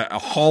got a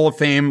Hall of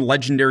Fame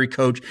legendary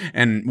coach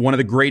and one of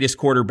the greatest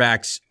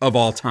quarterbacks of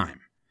all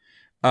time.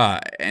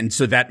 And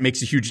so that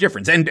makes a huge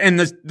difference. And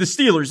the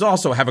Steelers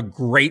also have a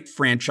great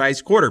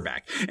franchise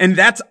quarterback. And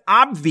that's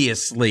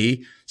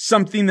obviously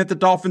something that the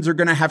Dolphins are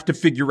going to have to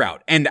figure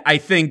out. And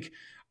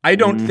I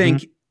don't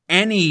think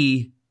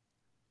any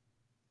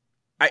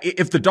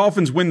if the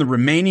Dolphins win the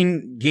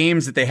remaining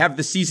games that they have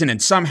this season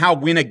and somehow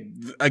win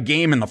a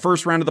game in the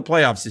first round of the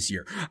playoffs this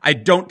year, I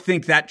don't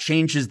think that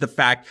changes the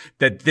fact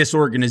that this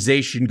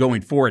organization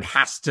going forward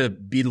has to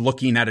be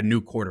looking at a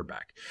new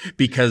quarterback.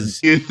 Because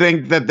do you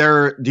think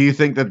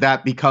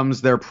that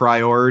becomes their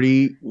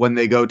priority when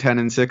they go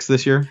 10-6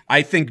 this year?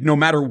 I think no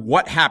matter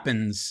what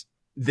happens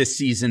this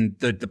season,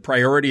 the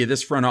priority of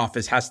this front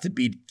office has to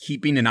be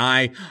keeping an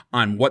eye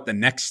on what the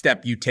next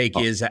step you take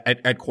is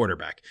at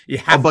quarterback. You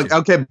have to.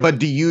 Okay, but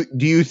do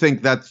you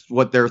think that's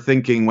what they're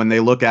thinking when they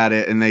look at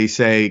it and they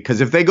say,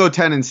 because if they go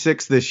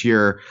 10-6 this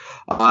year,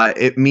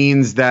 it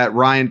means that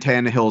Ryan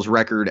Tannehill's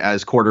record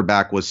as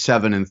quarterback was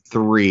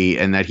 7-3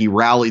 and that he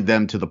rallied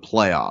them to the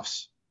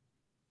playoffs.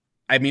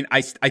 I mean,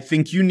 I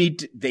think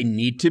they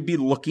need to be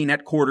looking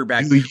at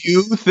quarterback. Do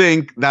you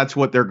think that's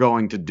what they're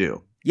going to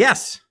do?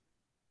 Yes.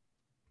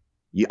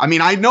 I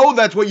mean, I know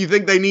that's what you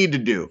think they need to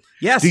do.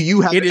 Yes. Do you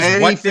have it is any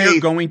what faith?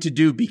 they're going to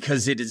do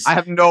because it is. I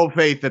have no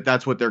faith that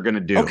that's what they're going to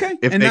do. Okay,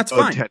 if and they that's go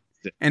fine. 10-6.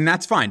 And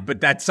that's fine, but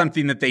that's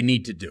something that they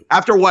need to do.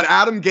 After what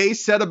Adam Gase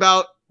said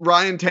about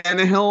Ryan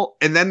Tannehill,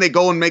 and then they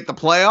go and make the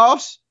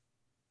playoffs,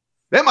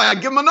 they might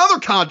give him another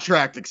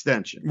contract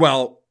extension.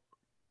 Well,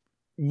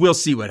 we'll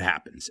see what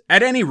happens.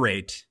 At any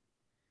rate,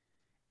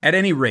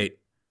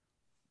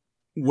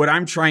 what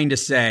I'm trying to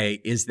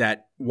say is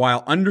that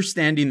while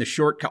understanding the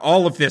shortcut,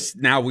 all of this,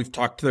 now we've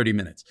talked 30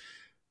 minutes,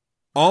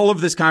 all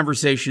of this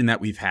conversation that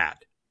we've had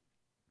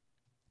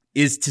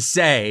is to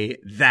say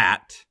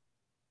that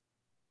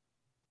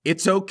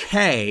it's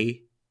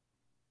okay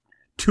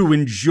to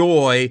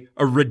enjoy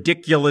a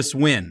ridiculous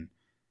win.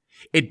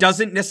 It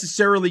doesn't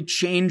necessarily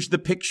change the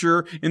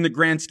picture in the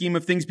grand scheme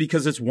of things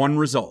because it's one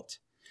result.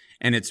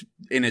 And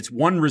it's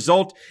one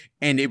result,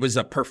 and it was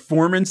a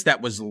performance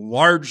that was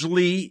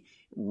largely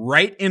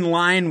right in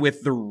line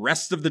with the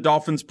rest of the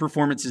Dolphins'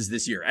 performances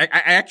this year. I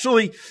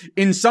actually,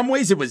 in some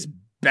ways, it was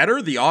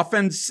better. The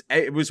offense,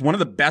 it was one of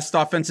the best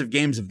offensive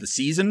games of the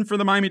season for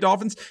the Miami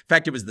Dolphins. In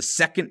fact, it was the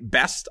second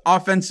best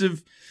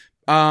offensive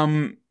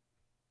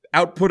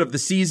output of the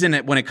season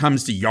when it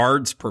comes to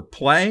yards per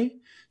play,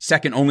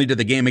 second only to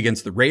the game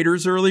against the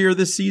Raiders earlier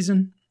this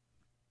season.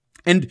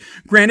 And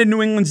granted,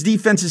 New England's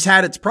defense has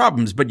had its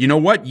problems, but you know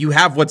what? You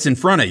have what's in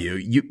front of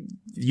you.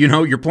 You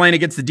know, you're playing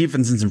against the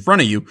defenses in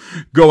front of you.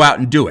 Go out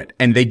and do it.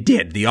 And they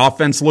did. The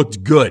offense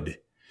looked good.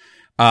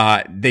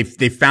 They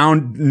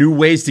found new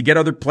ways to get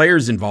other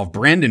players involved.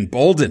 Brandon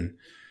Bolden,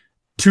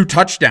 2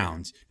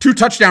 touchdown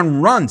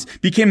runs,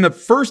 became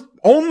the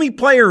only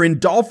player in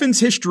Dolphins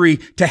history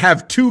to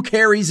have 2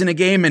 carries in a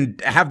game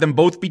and have them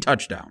both be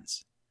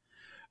touchdowns.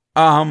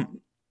 The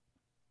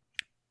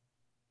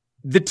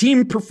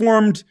team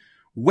performed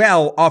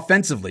well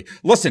offensively.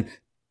 Listen,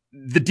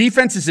 the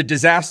defense is a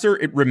disaster.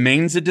 It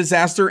remains a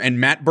disaster, and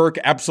Matt Burke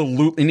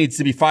absolutely needs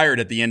to be fired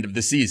at the end of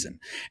the season.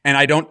 And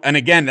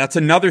again, that's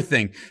another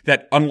thing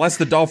that unless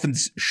the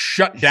Dolphins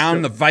shut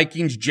down the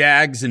Vikings,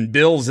 Jags, and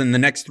Bills in the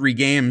next 3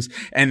 games,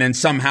 and then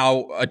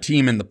somehow a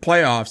team in the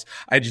playoffs,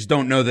 I just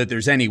don't know that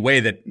there's any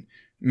way that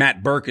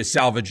Matt Burke is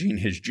salvaging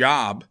his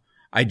job.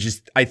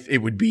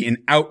 It would be an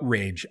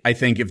outrage, I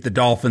think, if the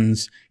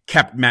Dolphins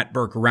kept Matt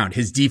Burke around.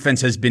 His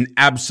defense has been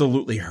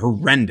absolutely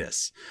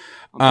horrendous.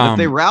 But if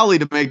they rally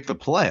to make the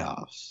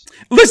playoffs.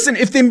 Listen,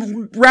 if they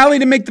rally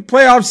to make the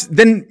playoffs,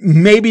 then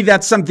maybe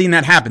that's something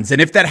that happens. And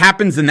if that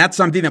happens, then that's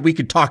something that we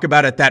could talk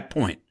about at that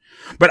point.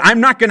 But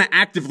I'm not going to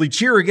actively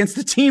cheer against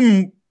the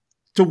team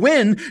to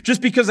win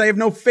just because I have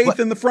no faith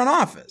in the front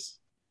office.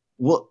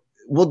 Well,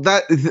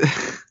 that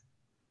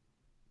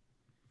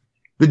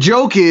the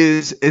joke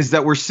is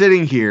that we're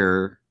sitting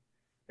here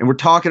and we're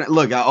talking.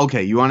 Look,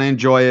 okay, you want to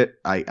enjoy it.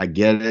 I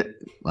get it.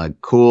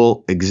 Like,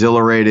 cool,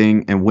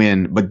 exhilarating, and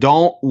win. But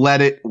don't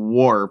let it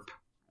warp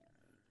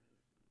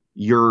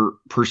your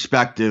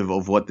perspective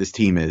of what this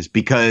team is.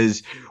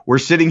 Because we're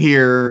sitting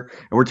here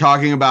and we're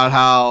talking about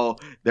how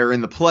they're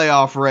in the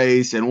playoff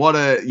race and what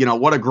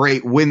a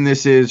great win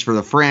this is for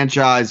the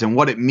franchise and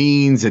what it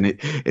means. And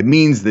it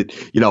means that,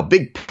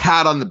 big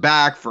pat on the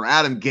back for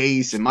Adam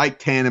Gase and Mike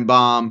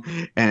Tannenbaum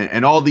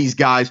and all these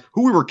guys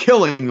who we were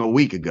killing a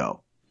week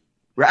ago.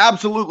 We're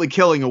absolutely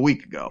killing a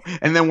week ago.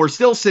 And then we're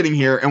still sitting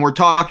here and we're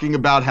talking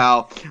about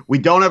how we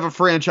don't have a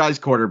franchise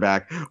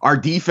quarterback. Our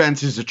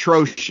defense is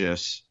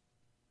atrocious.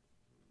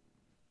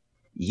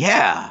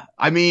 Yeah.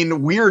 I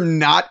mean, we're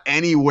not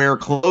anywhere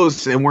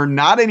close, and we're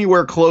not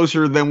anywhere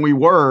closer than we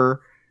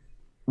were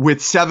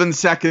with 7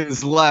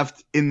 seconds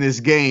left in this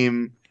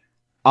game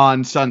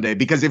on Sunday.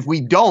 Because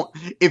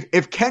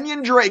if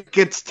Kenyon Drake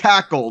gets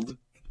tackled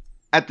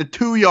at the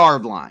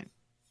 2-yard line,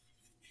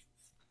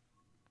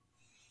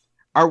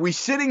 are we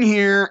sitting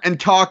here and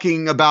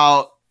talking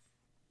about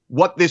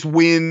what this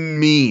win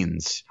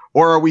means?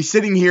 Or are we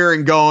sitting here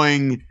and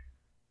going,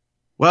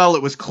 well,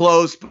 it was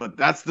close, but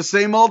that's the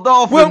same old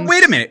Dolphins? Well,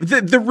 wait a minute.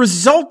 The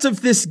result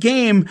of this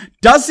game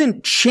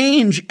doesn't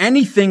change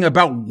anything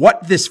about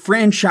what this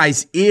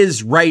franchise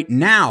is right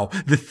now.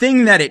 The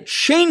thing that it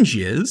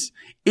changes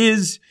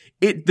is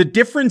the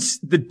difference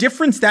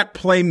that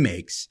play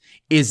makes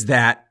is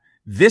that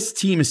this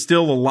team is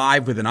still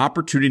alive with an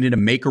opportunity to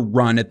make a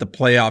run at the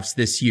playoffs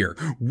this year,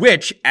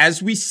 which,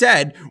 as we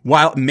said,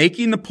 while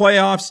making the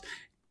playoffs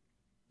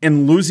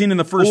and losing in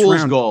the first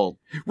round. Gold.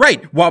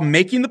 Right. While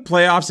making the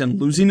playoffs and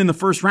losing in the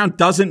first round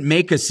doesn't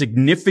make a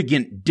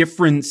significant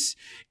difference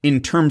in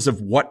terms of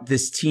what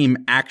this team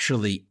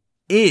actually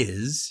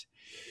is.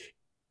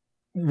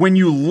 When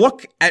you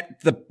look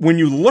at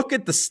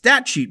the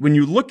stat sheet, when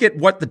you look at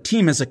what the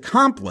team has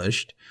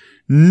accomplished,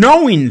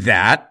 knowing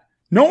that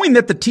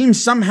the team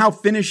somehow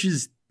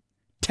finishes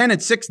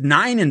 10-6,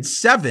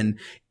 9-7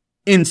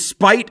 in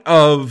spite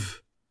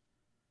of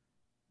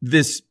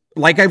this,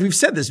 like we've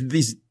said,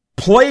 these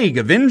plague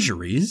of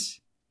injuries,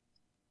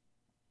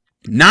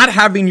 not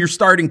having your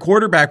starting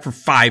quarterback for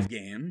 5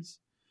 games.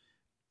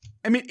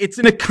 I mean, it's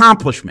an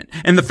accomplishment.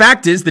 And the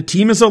fact is the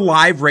team is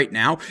alive right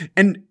now,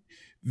 and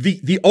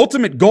the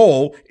ultimate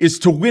goal is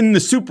to win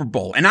the Super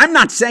Bowl. And I'm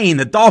not saying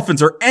the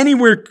Dolphins are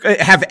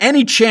have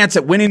any chance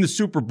at winning the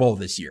Super Bowl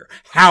this year.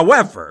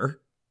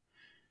 However,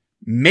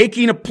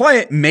 making the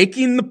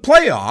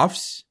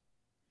playoffs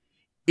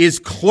is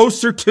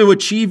closer to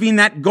achieving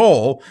that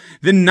goal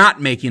than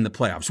not making the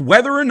playoffs.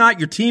 Whether or not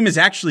your team is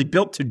actually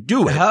built to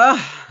do it.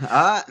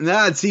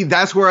 No, see,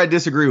 that's where I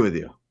disagree with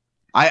you.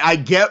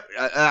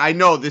 I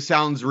know this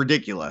sounds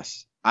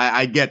ridiculous.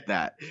 I get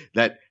that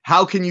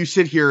how can you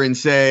sit here and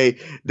say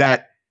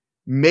that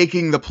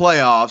making the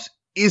playoffs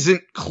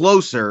isn't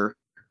closer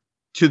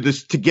to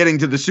getting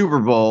to the Super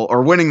Bowl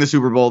or winning the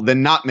Super Bowl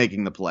than not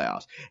making the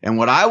playoffs? And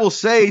what I will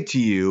say to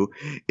you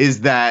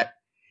is that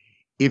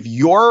if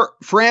your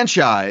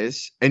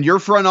franchise and your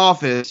front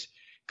office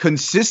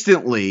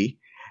consistently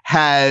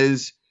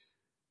has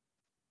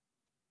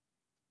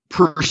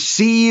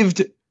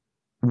perceived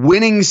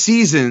winning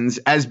seasons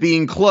as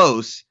being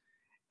close,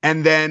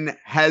 and then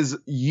has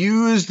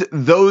used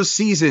those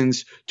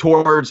seasons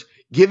towards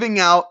giving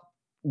out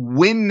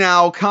win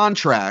now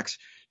contracts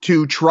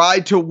to try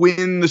to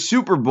win the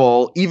Super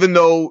Bowl, even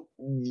though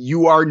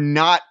you are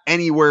not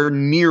anywhere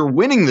near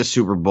winning the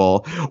Super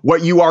Bowl,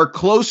 what you are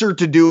closer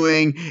to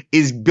doing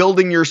is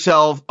building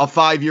yourself a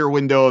 5-year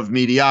window of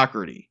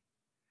mediocrity,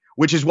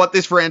 which is what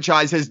this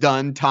franchise has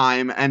done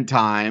time and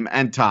time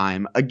and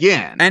time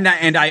again. And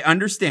I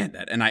understand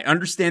that. And I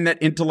understand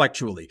that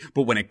intellectually.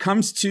 But when it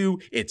comes to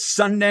it's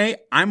Sunday,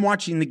 I'm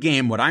watching the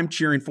game. What I'm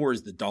cheering for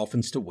is the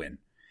Dolphins to win.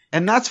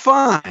 And that's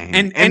fine.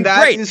 And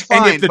that great. Is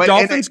fine. And if the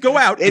Dolphins go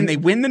out and they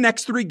win the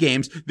next 3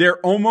 games, they're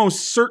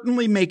almost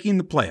certainly making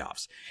the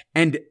playoffs.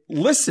 And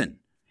listen,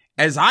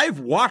 as I've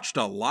watched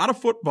a lot of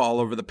football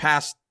over the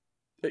past,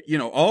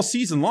 all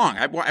season long,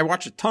 I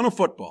watch a ton of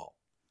football.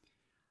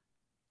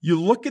 You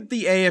look at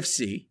the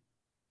AFC,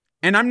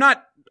 and I'm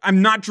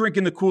not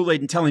drinking the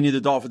Kool-Aid and telling you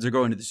the Dolphins are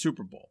going to the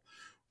Super Bowl.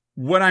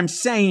 What I'm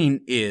saying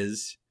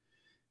is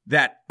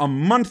that a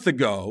month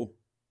ago,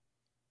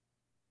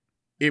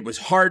 it was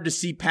hard to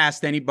see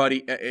past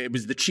anybody. It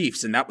was the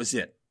Chiefs, and that was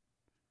it.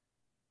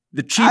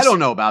 The Chiefs. I don't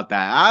know about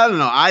that. I don't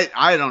know.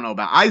 I don't know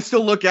about. I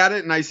still look at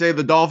it and I say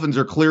the Dolphins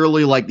are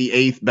clearly like the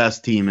 8th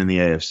best team in the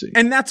AFC,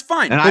 and that's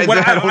fine. And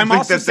I'm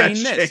also saying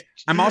this.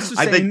 I'm also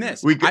saying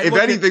this. If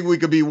anything, we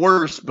could be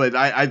worse, but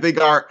I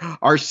think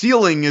our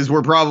ceiling is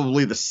we're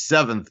probably the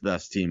 7th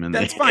best team in the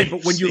AFC. That's fine.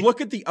 But when you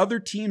look at the other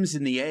teams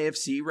in the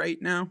AFC right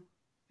now,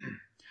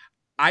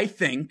 I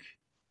think,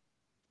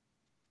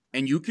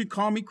 and you could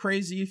call me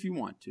crazy if you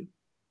want to,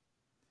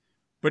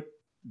 but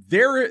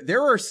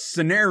there are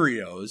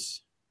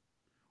scenarios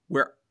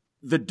where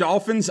the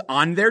Dolphins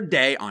on their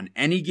day, on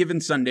any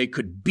given Sunday,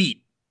 could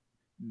beat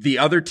the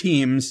other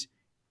teams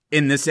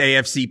in this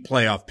AFC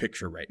playoff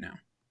picture right now.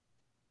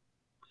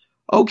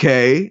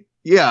 Okay.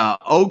 Yeah.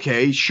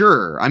 Okay.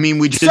 Sure. I mean,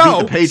 we just beat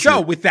the Patriots. So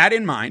with that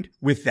in mind,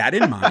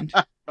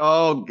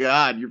 oh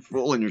God, you're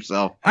fooling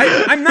yourself.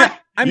 I'm not.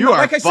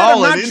 Like I said,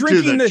 I'm not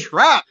drinking the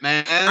trap,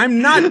 man.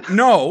 I'm not.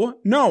 No,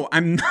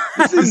 I'm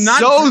not. This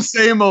is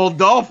same old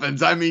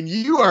Dolphins. I mean,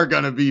 you are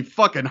gonna be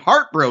fucking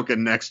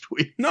heartbroken next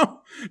week.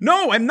 No,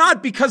 I'm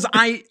not, because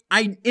I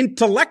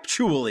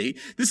intellectually,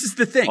 this is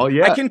the thing. Oh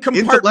yeah, I can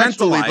compartmentalize,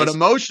 intellectually, but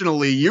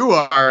emotionally, you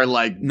are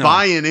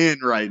buying in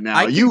right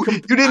now. You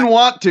didn't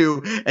want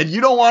to, and you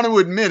don't want to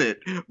admit it,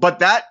 but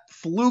that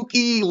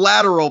fluky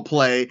lateral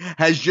play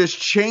has just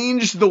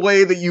changed the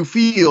way that you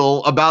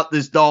feel about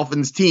this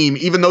Dolphins team,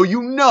 even though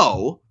you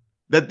know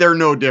that they're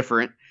no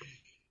different.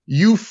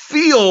 You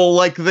feel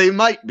like they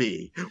might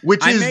be,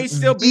 which is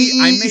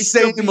the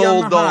same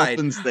old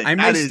Dolphins thing.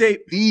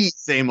 The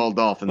same old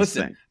Dolphins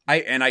thing.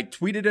 I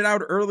tweeted it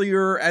out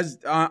earlier as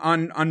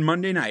on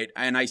Monday night,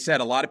 and I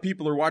said a lot of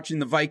people are watching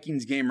the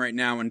Vikings game right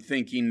now and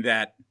thinking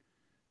that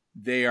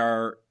they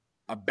are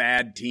a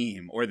bad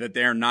team or that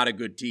they're not a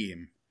good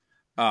team.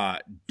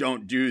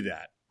 Don't do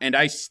that. And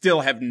I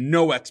still have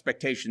no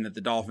expectation that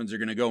the Dolphins are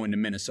going to go into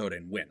Minnesota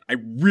and win. I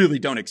really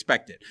don't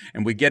expect it.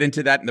 And we get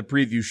into that in the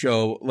preview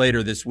show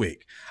later this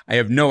week. I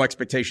have no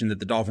expectation that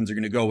the Dolphins are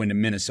going to go into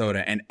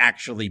Minnesota and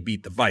actually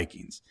beat the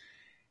Vikings.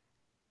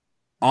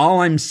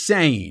 All I'm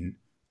saying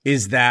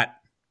is that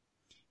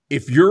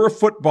if you're a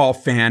football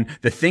fan,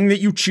 the thing that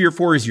you cheer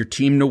for is your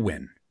team to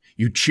win.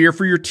 You cheer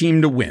for your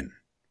team to win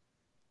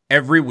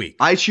every week.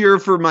 I cheer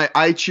for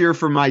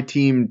my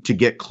team to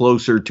get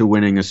closer to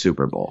winning a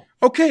Super Bowl.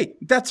 Okay,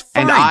 that's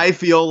fine. And I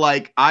feel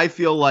like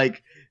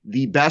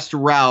the best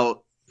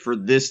route for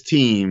this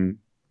team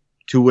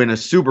to win a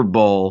Super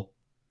Bowl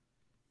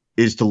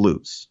is to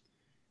lose.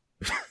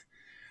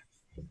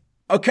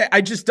 Okay,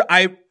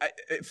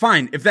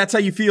 fine. If that's how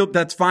you feel,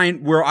 that's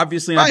fine. We're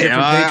obviously on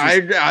different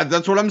pages.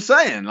 That's what I'm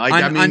saying.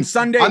 Like, on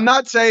Sunday, I'm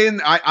not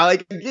saying I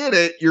get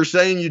it. You're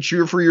saying you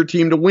cheer for your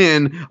team to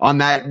win on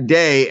that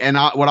day, and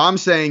what I'm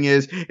saying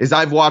is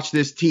I've watched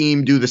this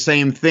team do the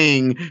same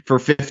thing for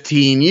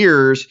 15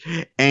 years,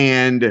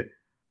 and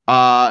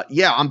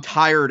I'm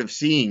tired of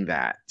seeing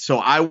that. So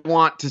I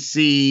want to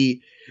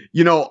see,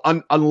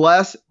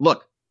 unless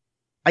look.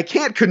 I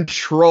can't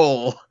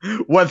control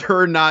whether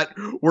or not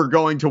we're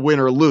going to win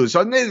or lose.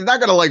 So it's not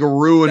going to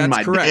ruin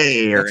my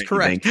day or anything.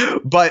 Correct.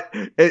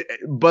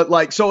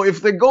 But so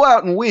if they go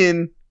out and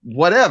win,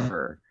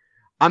 whatever,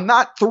 I'm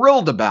not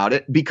thrilled about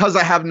it because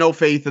I have no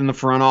faith in the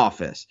front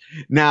office.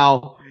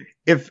 Now,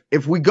 if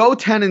we go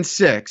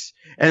 10-6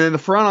 and then the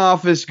front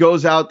office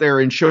goes out there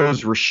and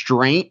shows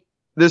restraint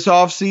this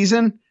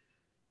offseason,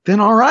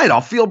 then all right,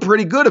 I'll feel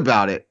pretty good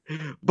about it.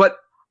 But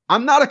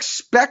I'm not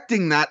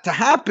expecting that to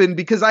happen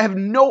because I have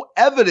no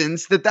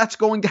evidence that that's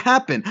going to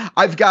happen.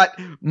 I've got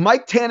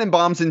Mike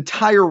Tannenbaum's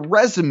entire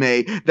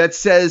resume that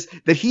says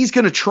that he's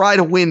going to try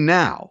to win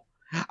now.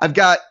 I've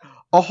got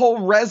a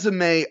whole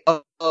resume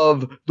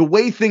of the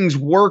way things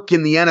work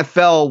in the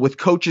NFL with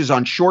coaches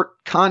on short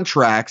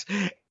contracts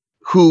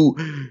who,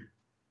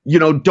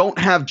 don't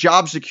have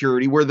job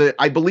security, where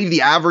I believe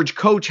the average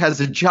coach has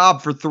a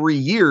job for 3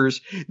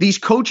 years. These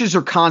coaches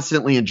are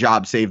constantly in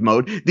job save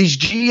mode. These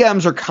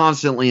GMs are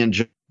constantly in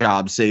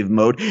job save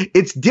mode.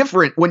 It's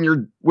different when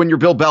you're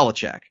Bill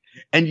Belichick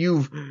and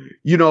you've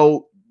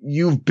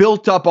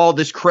built up all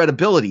this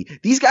credibility.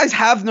 These guys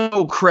have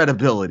no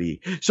credibility.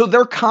 So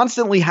they're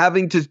constantly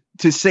having to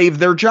save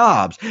their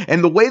jobs.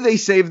 And the way they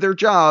save their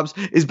jobs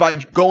is by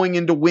going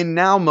into win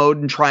now mode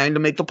and trying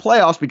to make the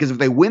playoffs, because if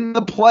they win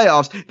the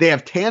playoffs, they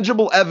have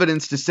tangible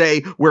evidence to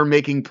say we're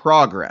making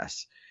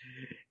progress.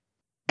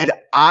 And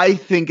I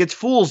think it's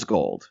fool's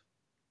gold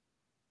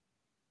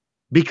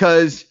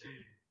because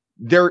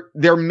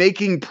they're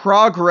making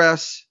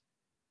progress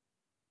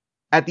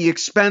at the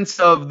expense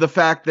of the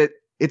fact that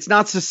it's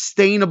not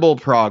sustainable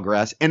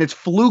progress, and it's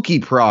fluky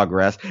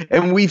progress.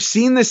 And we've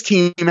seen this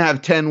team have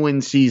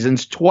 10-win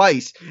seasons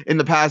twice in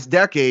the past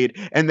decade,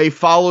 and they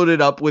followed it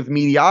up with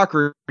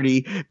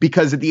mediocrity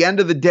because at the end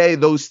of the day,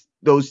 those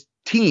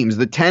teams,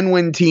 the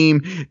 10-win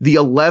team, the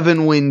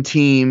 11-win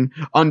team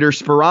under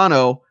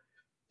Sparano,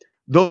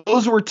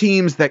 those were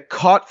teams that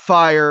caught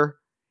fire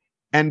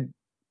and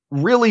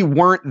really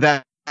weren't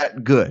that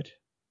good.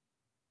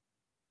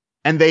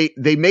 And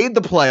they made the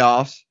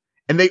playoffs.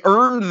 And they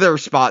earned their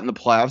spot in the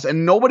playoffs,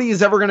 and nobody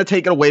is ever going to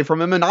take it away from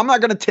them, and I'm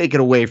not going to take it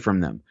away from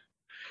them.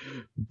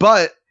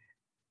 But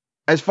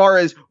as far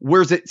as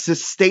where's it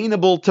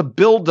sustainable to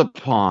build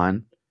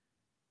upon,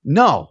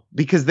 no,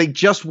 because they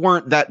just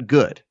weren't that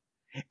good.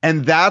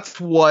 And that's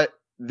what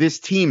this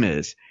team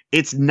is.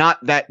 It's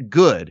not that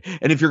good.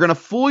 And if you're going to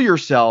fool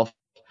yourself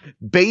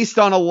based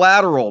on a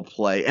lateral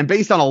play and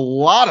based on a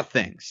lot of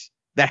things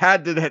that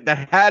had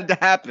to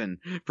happen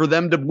for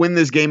them to win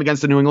this game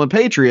against the New England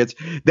Patriots,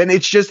 then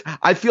it's just,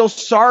 I feel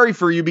sorry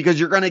for you because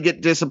you're going to get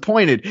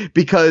disappointed,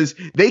 because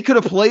they could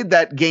have played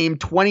that game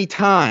 20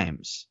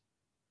 times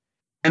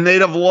and they'd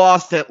have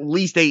lost at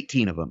least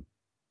 18 of them.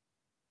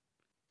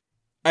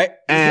 I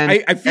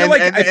feel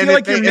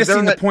like you're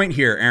missing the point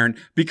here, Aaron,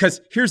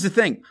 because here's the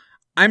thing.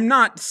 I'm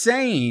not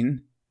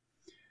saying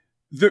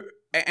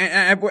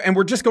and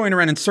we're just going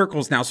around in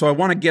circles now. So I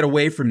want to get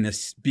away from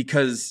this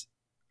because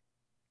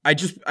I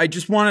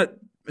just want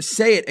to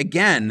say it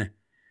again.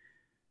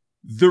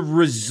 The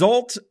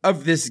result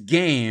of this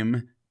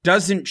game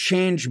doesn't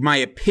change my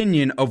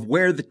opinion of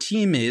where the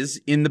team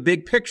is in the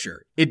big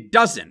picture. It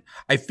doesn't.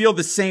 I feel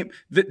the same.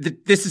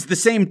 This is the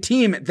same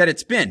team that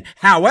it's been.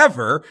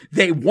 However,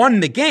 they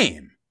won the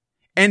game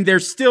and they're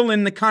still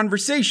in the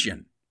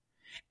conversation.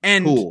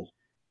 And, cool.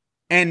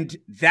 And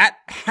that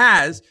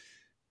has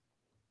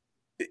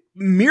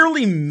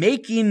merely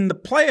making the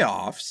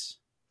playoffs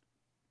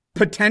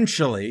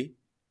potentially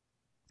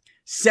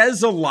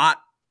says a lot,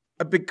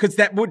 because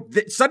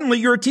suddenly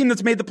you're a team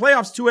that's made the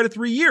playoffs 2 out of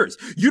 3 years.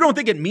 You don't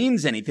think it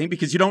means anything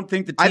because you don't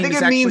think the team I think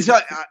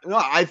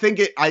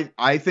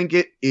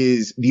it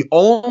is the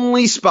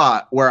only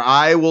spot where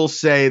I will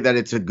say that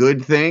it's a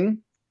good thing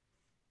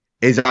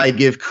is I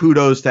give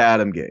kudos to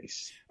Adam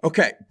Gase.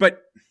 Okay,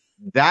 but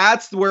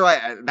that's where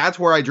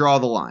I draw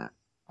the line.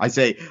 I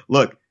say,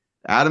 look,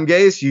 Adam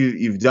Gase,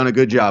 you've done a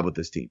good job with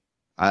this team.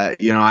 I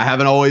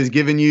haven't always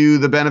given you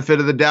the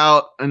benefit of the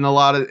doubt in a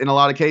lot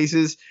of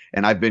cases,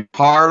 and I've been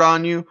hard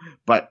on you.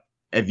 But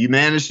if you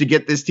managed to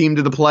get this team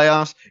to the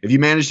playoffs, if you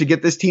managed to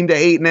get this team to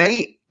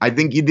 8-8, I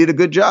think you did a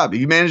good job.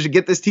 If you managed to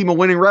get this team a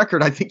winning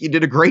record, I think you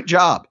did a great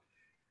job.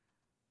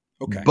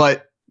 Okay.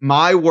 But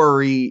my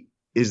worry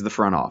is the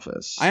front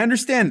office. I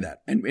understand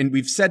that. And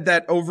we've said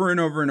that over and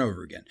over and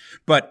over again.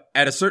 But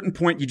at a certain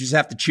point, you just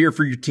have to cheer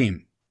for your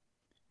team.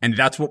 And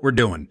that's what we're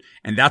doing.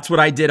 And that's what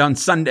I did on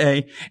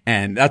Sunday.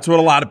 And that's what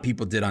a lot of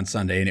people did on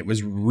Sunday. And it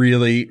was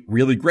really,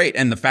 really great.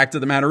 And the fact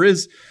of the matter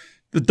is,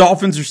 the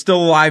Dolphins are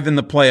still alive in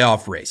the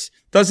playoff race.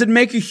 Does it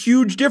make a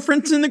huge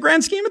difference in the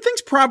grand scheme of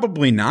things?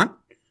 Probably not.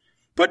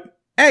 But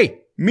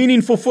hey,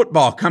 meaningful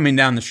football coming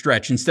down the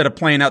stretch instead of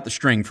playing out the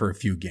string for a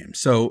few games.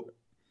 So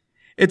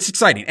it's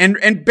exciting.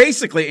 And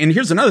basically, and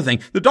here's another thing,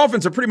 the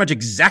Dolphins are pretty much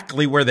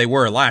exactly where they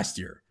were last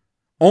year.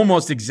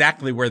 Almost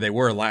exactly where they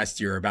were last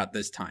year about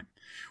this time,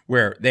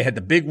 where they had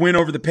the big win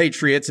over the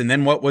Patriots. And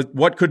then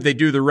what could they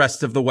do the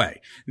rest of the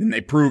way? And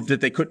they proved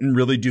that they couldn't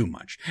really do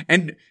much.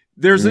 And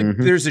there's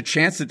a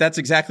chance that that's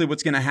exactly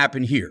what's going to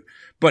happen here.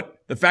 But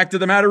the fact of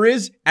the matter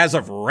is, as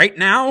of right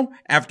now,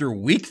 after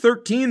week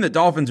 13, the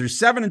Dolphins are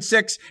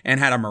 7-6 and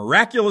had a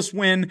miraculous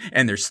win,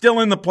 and they're still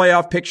in the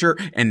playoff picture.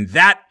 And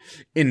that,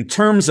 in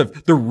terms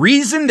of the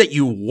reason that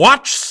you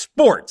watch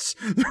sports,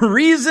 the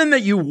reason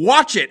that you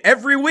watch it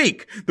every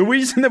week, the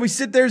reason that we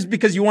sit there is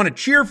because you want to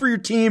cheer for your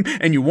team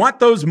and you want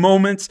those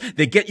moments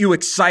that get you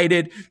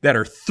excited, that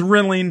are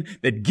thrilling,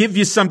 that give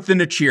you something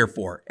to cheer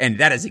for. And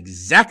that is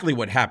exactly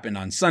what happened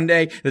on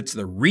Sunday. That's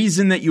the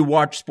reason that you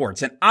watch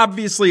sports. And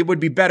obviously it would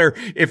be better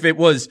if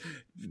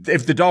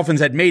the Dolphins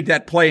had made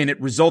that play and it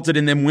resulted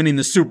in them winning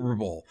the Super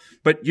Bowl.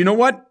 But you know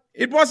what?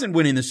 It wasn't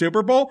winning the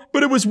Super Bowl,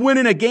 but it was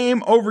winning a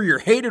game over your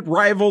hated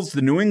rivals,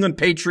 the New England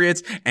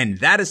Patriots, and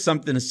that is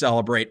something to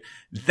celebrate.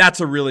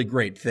 That's a really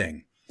great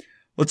thing.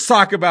 Let's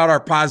talk about our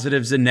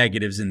positives and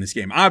negatives in this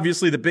game.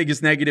 Obviously, the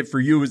biggest negative for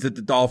you is that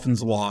the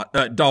Dolphins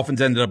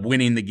ended up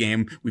winning the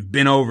game. We've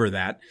been over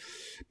that.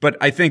 But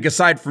I think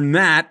aside from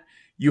that,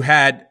 you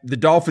had the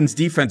Dolphins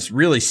defense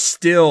really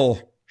still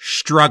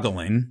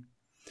struggling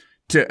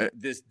to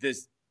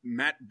this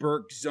Matt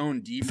Burke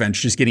zone defense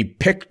just getting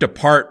picked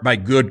apart by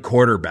good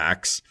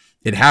quarterbacks.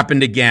 It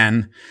happened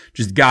again.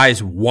 Just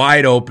guys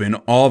wide open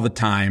all the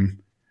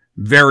time.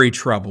 Very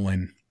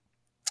troubling.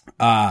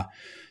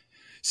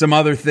 Some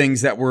other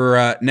things that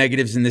were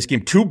negatives in this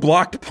game. 2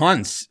 blocked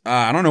punts.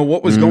 I don't know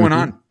what was going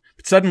on.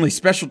 But suddenly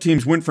special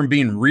teams went from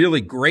being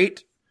really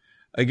great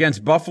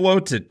against Buffalo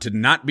to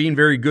not being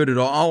very good at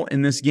all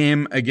in this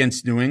game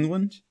against New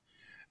England.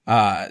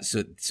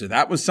 So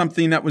that was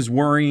something that was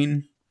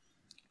worrying.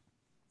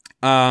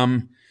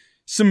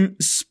 Some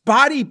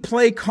spotty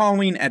play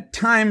calling at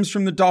times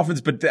from the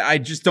Dolphins, but I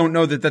just don't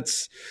know that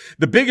that's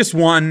the biggest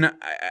one.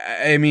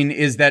 I mean,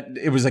 is that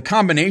it was a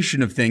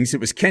combination of things. It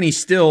was Kenny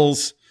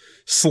Stills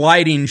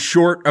sliding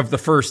short of the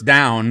first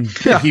down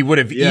that he would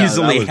have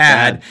easily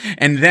had. Bad.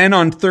 And then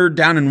on 3rd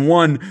down and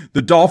 1,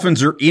 the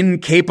Dolphins are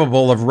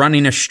incapable of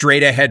running a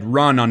straight ahead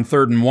run on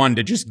 3rd and 1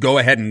 to just go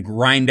ahead and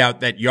grind out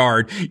that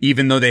yard,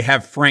 even though they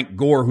have Frank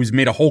Gore, who's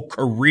made a whole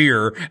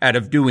career out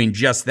of doing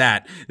just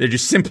that. They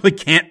just simply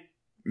can't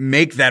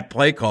make that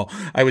play call.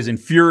 I was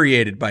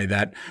infuriated by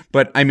that.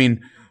 But I mean,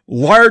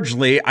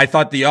 largely, I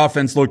thought the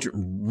offense looked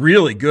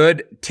really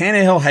good.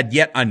 Tannehill had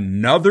yet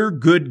another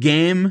good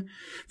game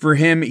for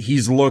him.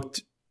 He's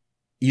looked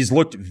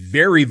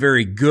very,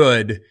 very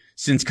good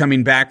since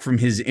coming back from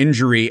his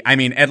injury. I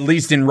mean, at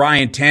least in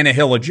Ryan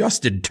Tannehill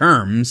adjusted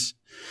terms.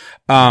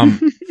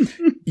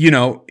 You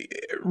know,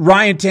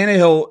 Ryan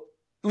Tannehill,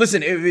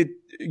 listen,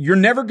 you're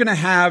never going to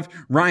have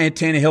Ryan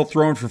Tannehill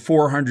throwing for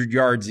 400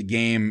 yards a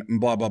game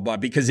and blah, blah, blah.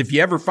 Because if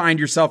you ever find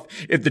yourself,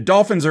 if the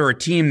Dolphins are a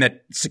team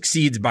that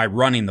succeeds by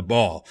running the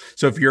ball.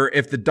 So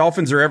if the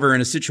Dolphins are ever in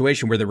a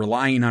situation where they're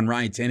relying on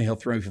Ryan Tannehill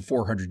throwing for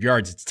 400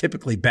 yards, it's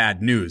typically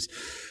bad news.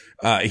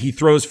 He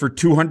throws for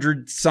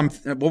 200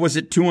 something. What was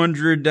it?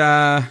 200,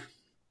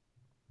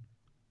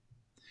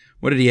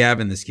 what did he have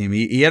in this game?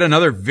 He had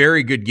another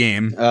very good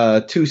game.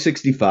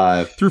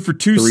 265. Threw for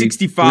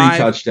 265. Three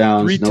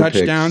touchdowns. Three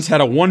touchdowns.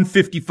 Had a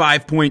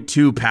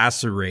 155.2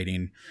 passer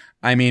rating.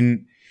 I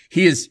mean,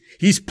 he's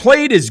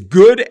played as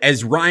good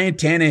as Ryan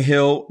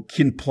Tannehill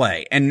can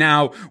play. And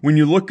now when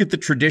you look at the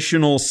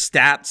traditional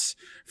stats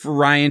for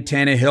Ryan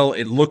Tannehill,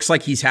 it looks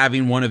like he's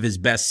having one of his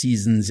best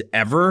seasons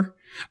ever.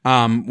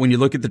 When you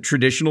look at the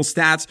traditional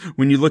stats,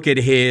 when you look at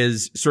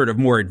his sort of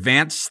more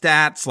advanced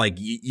stats, like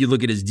you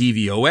look at his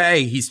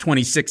DVOA, he's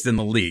 26th in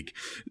the league.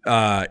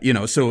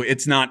 So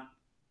it's not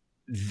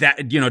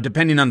that,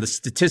 depending on the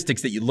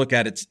statistics that you look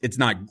at, it's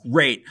not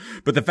great.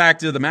 But the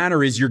fact of the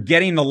matter is you're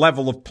getting the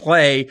level of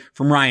play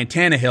from Ryan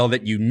Tannehill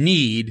that you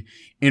need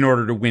in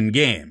order to win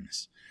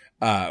games.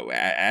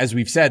 As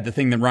we've said, the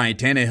thing that Ryan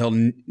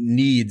Tannehill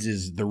needs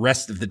is the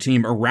rest of the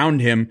team around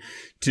him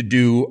to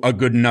do a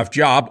good enough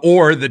job,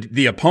 or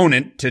the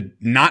opponent to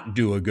not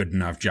do a good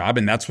enough job.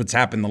 And that's what's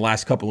happened the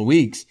last couple of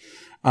weeks.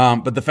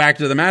 But the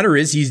fact of the matter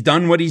is he's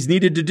done what he's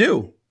needed to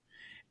do.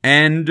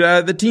 And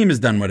the team has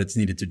done what it's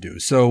needed to do.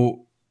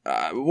 So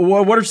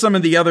what are some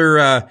of the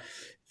other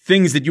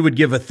things that you would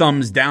give a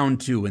thumbs down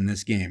to in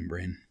this game,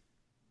 Brain?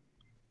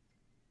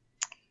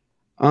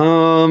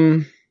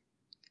 I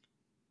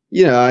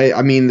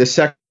mean,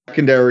 the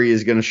secondary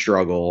is going to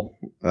struggle.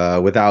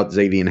 Without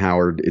Xavier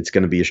Howard, it's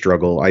going to be a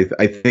struggle.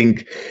 I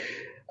think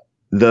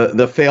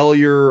the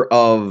failure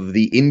of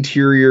the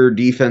interior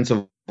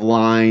defensive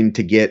line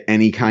to get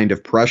any kind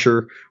of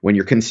pressure when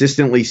you're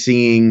consistently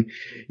seeing,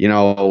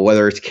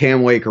 whether it's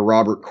Cam Wake or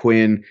Robert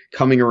Quinn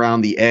coming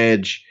around the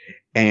edge,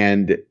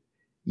 and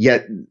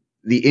yet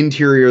the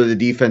interior of the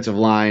defensive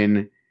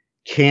line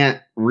can't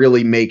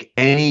really make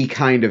any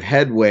kind of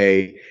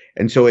headway.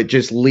 And so it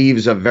just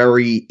leaves a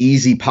very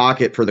easy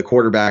pocket for the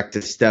quarterback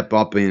to step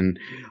up in.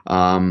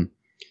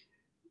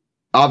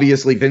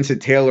 Obviously,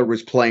 Vincent Taylor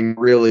was playing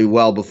really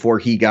well before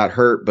he got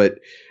hurt, but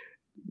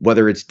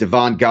whether it's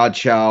Devon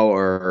Godchow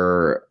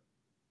or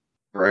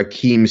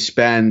Akeem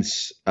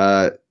Spence,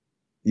 or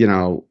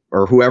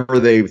whoever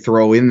they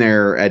throw in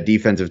there at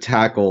defensive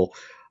tackle,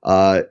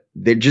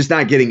 they're just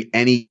not getting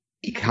any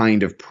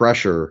kind of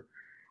pressure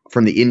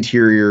from the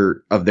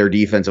interior of their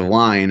defensive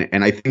line.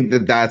 And I think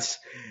that's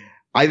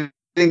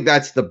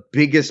the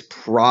biggest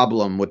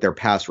problem with their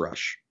pass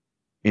rush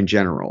in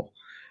general.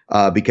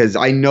 Because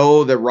I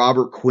know that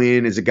Robert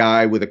Quinn is a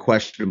guy with a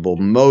questionable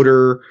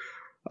motor,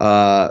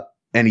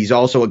 and he's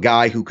also a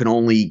guy who can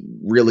only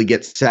really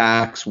get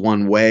sacks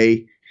one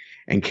way.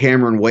 And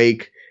Cameron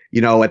Wake,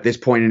 at this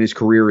point in his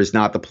career is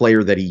not the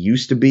player that he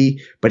used to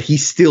be, but he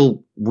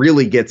still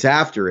really gets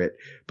after it.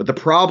 But the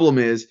problem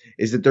is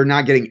that they're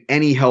not getting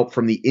any help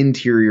from the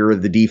interior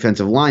of the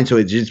defensive line. So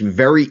it's just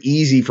very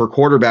easy for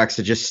quarterbacks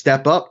to just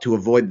step up to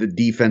avoid the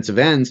defensive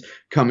ends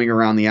coming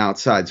around the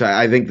outside. So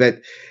I think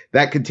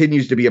that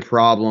continues to be a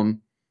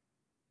problem.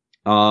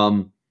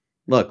 Look,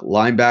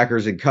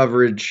 linebackers and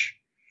coverage,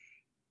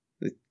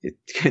 it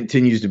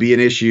continues to be an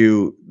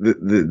issue.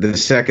 The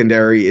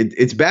secondary,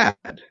 it's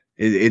bad.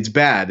 It's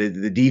bad.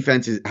 The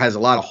defense has a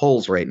lot of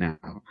holes right now.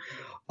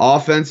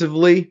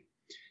 Offensively,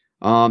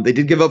 they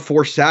did give up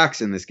 4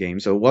 sacks in this game,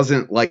 so it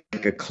wasn't like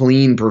a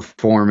clean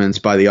performance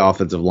by the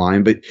offensive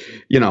line. But,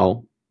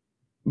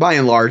 by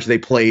and large, they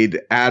played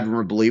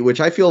admirably, which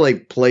I feel they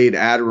played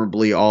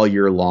admirably all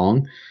year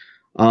long.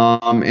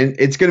 And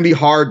it's going to be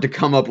hard to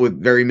come up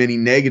with very many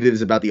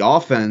negatives about the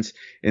offense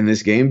in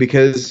this game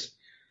because,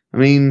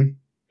 the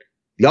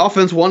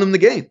offense won them the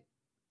game.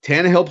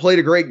 Tannehill played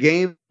a great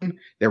game.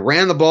 They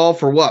ran the ball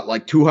for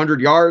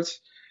 200 yards.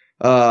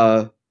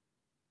 The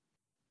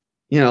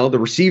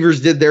receivers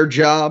did their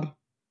job.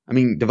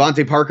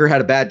 Devontae Parker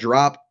had a bad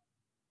drop,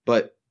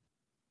 but,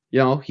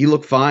 he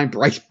looked fine.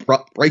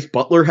 Bryce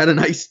Butler had a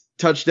nice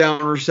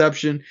touchdown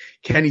reception.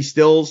 Kenny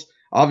Stills,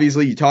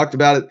 obviously, you talked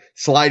about it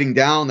sliding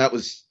down. That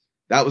was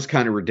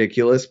kind of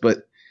ridiculous, but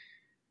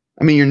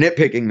you're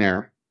nitpicking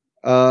there.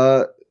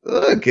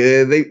 Look,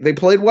 they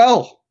played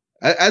well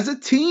as a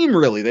team.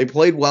 Really, they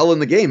played well in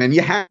the game, and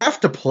you have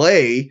to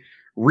play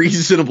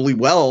reasonably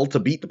well to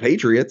beat the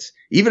Patriots.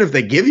 Even if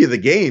they give you the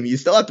game, you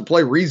still have to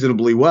play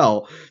reasonably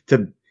well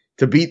to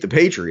beat the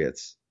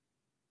Patriots.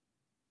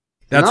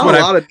 That's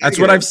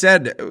what I've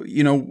said.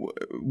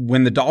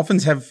 When the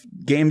Dolphins have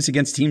games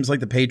against teams like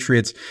the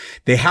Patriots,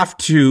 they have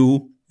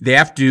to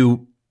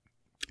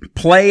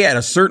play at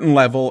a certain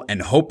level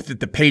and hope that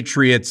the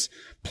Patriots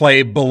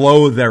play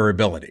below their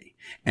ability.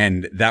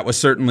 And that was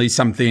certainly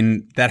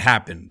something that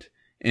happened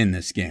in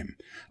this game.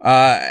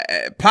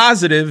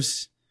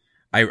 Positives,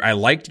 I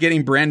liked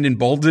getting Brandon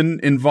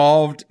Bolden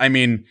involved.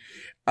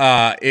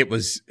 It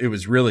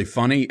was really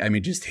funny.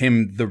 Just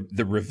him,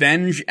 the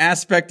revenge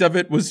aspect of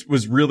it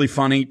was really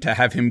funny to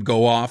have him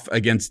go off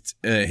against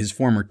his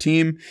former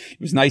team. It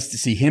was nice to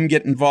see him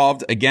get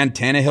involved. Again,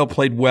 Tannehill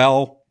played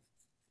well.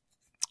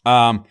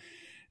 Juwan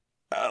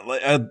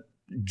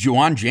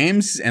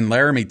James and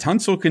Laramie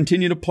Tunsil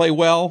continue to play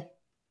well,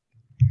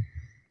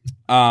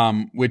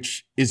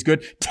 which is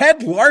good.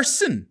 Ted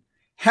Larson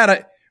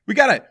we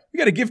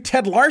gotta give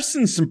Ted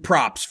Larson some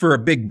props for a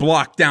big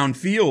block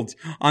downfield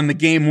on the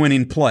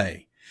game-winning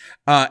play.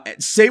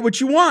 Say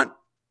what you want.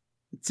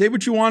 Say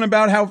what you want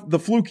about how the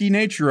fluky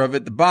nature of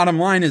it. The bottom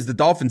line is the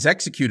Dolphins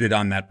executed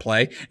on that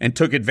play and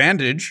took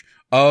advantage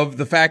of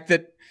the fact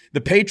that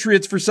the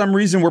Patriots, for some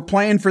reason, were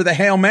playing for the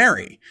Hail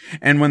Mary.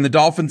 And when the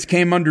Dolphins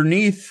came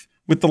underneath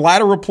with the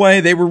lateral play,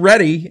 they were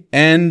ready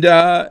and,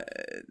 they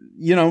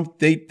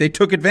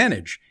took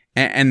advantage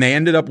and they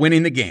ended up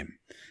winning the game.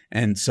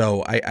 And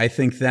so I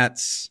think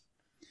that's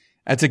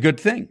a good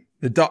thing.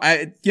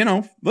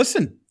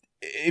 Listen,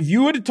 if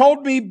you would have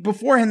told me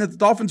beforehand that the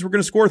Dolphins were going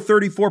to score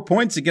 34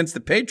 points against the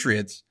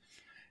Patriots,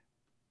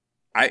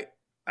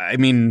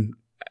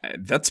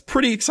 that's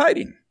pretty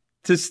exciting.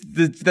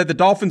 That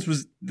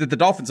the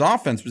Dolphins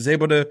offense was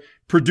able to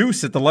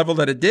produce at the level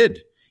that it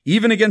did,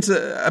 even against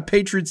a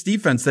Patriots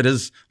defense that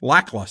is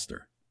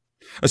lackluster,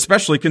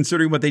 especially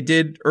considering what they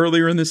did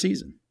earlier in the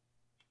season.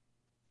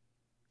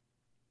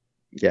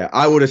 Yeah,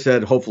 I would have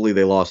said hopefully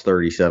they lost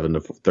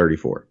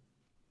 37-34.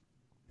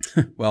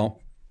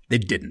 Well, they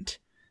didn't.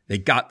 They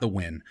got the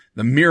win.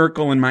 The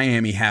miracle in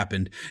Miami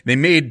happened. They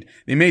made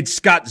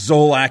Scott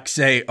Zolak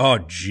say, "Oh,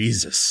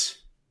 Jesus."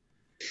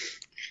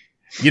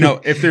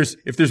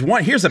 If there's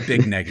one, here's a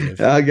big negative.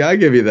 I'll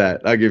give you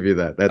that.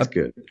 That's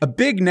good. A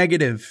big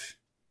negative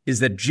is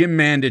that Jim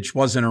Mandich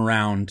wasn't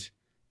around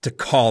to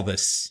call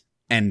this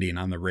ending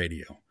on the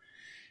radio,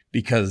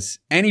 because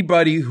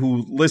anybody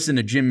who listened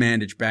to Jim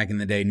Mandich back in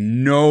the day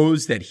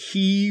knows that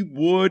he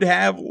would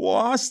have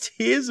lost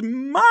his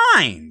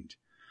mind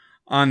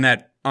on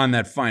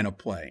that final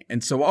play.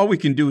 And so all we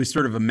can do is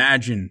sort of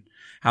imagine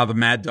how the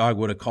Mad Dog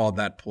would have called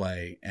that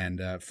play.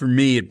 And for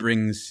me, it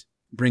brings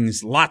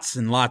lots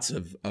and lots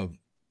of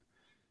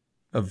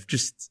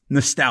just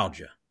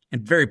nostalgia,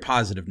 and very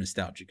positive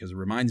nostalgia, because it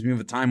reminds me of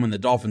a time when the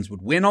Dolphins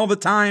would win all the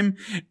time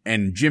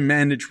and Jim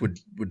Mandich would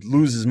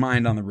lose his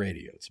mind on the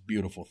radio. It's a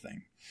beautiful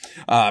thing.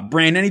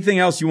 Brain, anything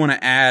else you want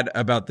to add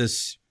about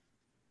this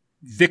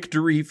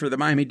victory for the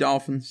Miami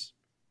Dolphins?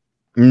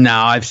 No,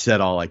 I've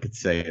said all I could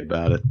say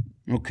about it.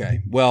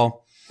 Okay,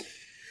 well,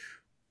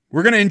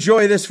 we're going to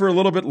enjoy this for a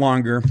little bit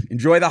longer,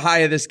 enjoy the high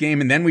of this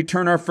game, and then we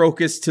turn our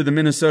focus to the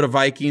Minnesota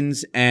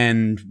Vikings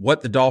and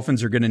what the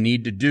Dolphins are going to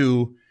need to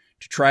do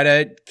to try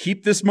to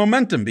keep this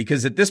momentum.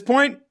 Because at this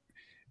point,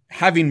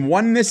 having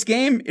won this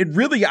game, it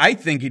really, I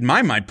think, in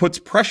my mind, puts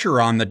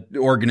pressure on the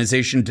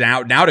organization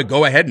now to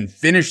go ahead and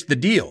finish the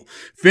deal,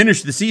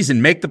 finish the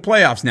season, make the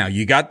playoffs now.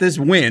 You got this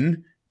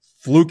win,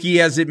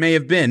 fluky as it may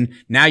have been.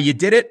 Now you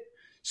did it.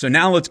 So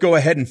now let's go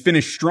ahead and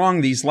finish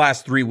strong these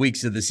last 3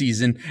 weeks of the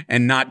season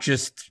and not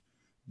just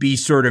be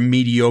sort of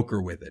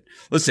mediocre with it.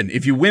 Listen,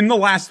 if you win the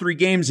last 3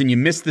 games and you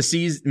miss the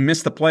season,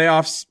 miss the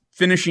playoffs,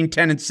 finishing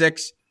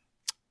 10-6,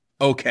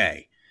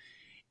 okay.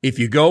 If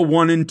you go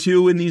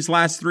 1-2 in these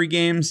last 3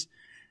 games,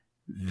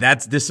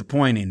 that's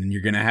disappointing. And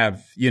you're going to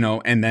have,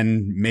 and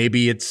then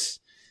maybe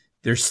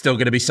there's still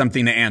going to be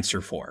something to answer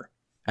for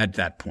at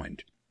that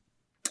point.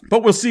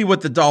 But we'll see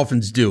what the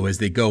Dolphins do as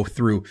they go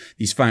through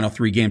these final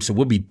 3 games. So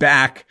we'll be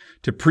back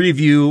to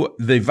preview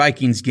the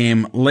Vikings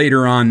game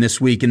later on this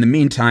week. In the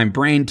meantime,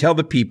 Brain, tell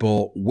the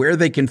people where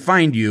they can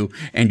find you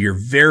and your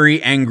very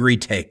angry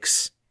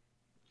takes.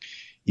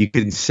 You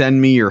can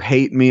send me your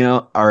hate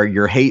mail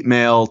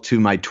to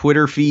my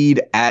Twitter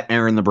feed at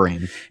Aaron the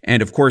Brain.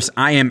 And of course,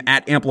 I am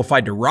at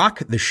Amplified to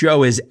Rock. The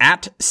show is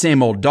at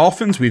Same Old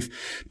Dolphins. We've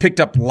picked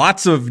up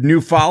lots of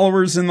new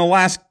followers in the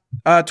last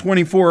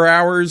 48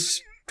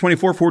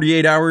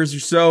 hours or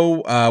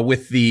so,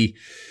 with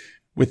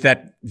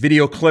that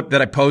video clip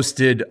that I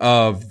posted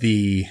of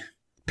the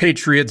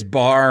Patriots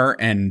bar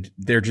and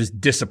their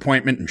just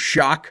disappointment and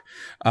shock.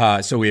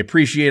 So we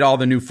appreciate all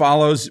the new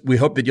follows. We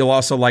hope that you'll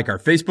also like our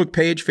Facebook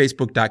page,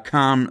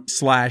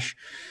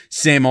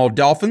 facebook.com/Same Old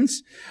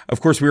Dolphins.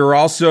 Of course, we are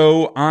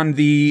also on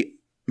the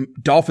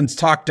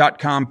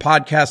DolphinsTalk.com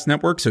podcast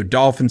network. So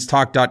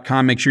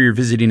DolphinsTalk.com. Make sure you're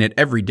visiting it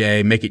every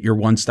day. Make it your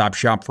one-stop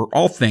shop for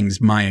all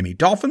things Miami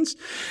Dolphins.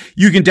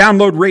 You can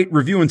download, rate,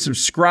 review, and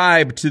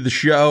subscribe to the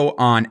show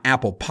on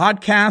Apple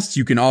Podcasts.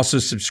 You can also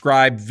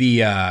subscribe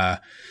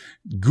via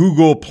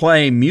Google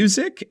Play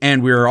Music,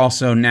 and we're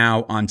also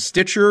now on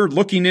Stitcher,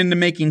 looking into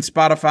making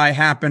Spotify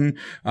happen.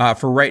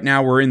 For right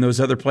now, we're in those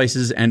other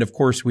places, and of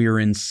course, we are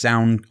on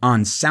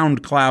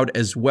SoundCloud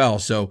as well.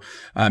 So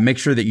make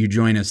sure that you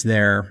join us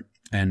there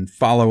and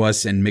follow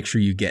us, and make sure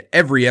you get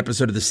every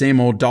episode of the Same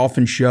Old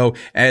Dolphin Show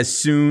as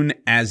soon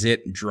as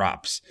it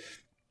drops.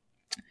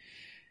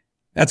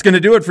 That's going to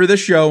do it for this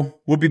show.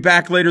 We'll be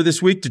back later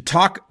this week to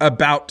talk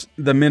about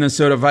the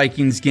Minnesota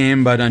Vikings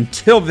game. But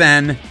until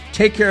then,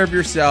 take care of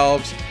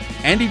yourselves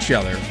and each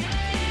other.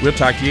 We'll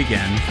talk to you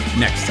again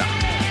next time.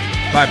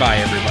 Bye-bye,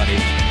 everybody.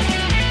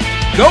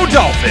 Go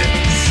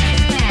Dolphins!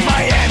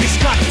 Miami's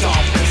got the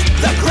Dolphins,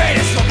 the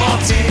greatest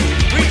football team.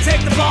 We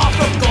take the ball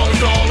from goal to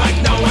goal like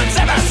no one's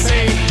ever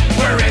seen.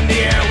 We're in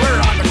the air, we're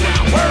on the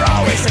ground, we're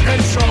always in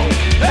control.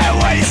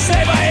 And when you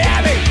say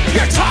Miami,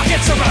 you're talking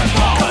Super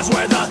Bowl. 'Cause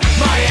we're the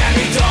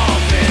Miami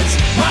Dolphins,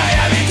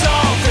 Miami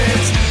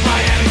Dolphins,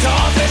 Miami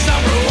Dolphins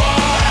number 1.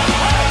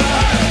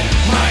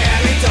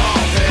 Miami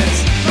Dolphins,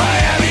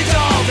 Miami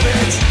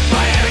Dolphins,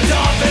 Miami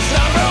Dolphins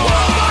number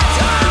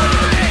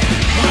 1.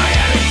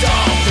 Miami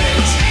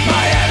Dolphins,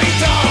 Miami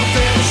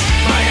Dolphins,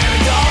 Miami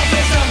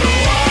Dolphins number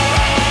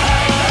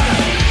 1.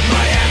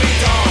 Miami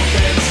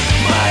Dolphins,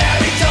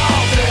 Miami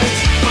Dolphins,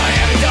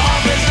 Miami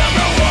Dolphins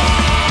number 1.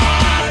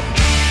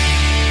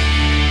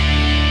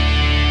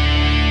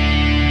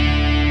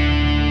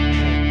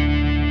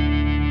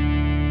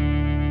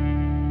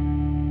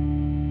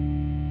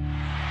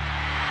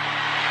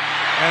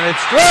 And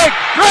it's Drake,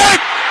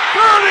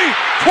 30,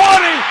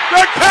 20,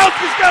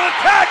 Gronkowski's got a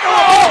tackle.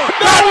 Oh,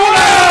 no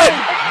way!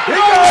 He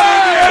got it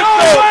in the end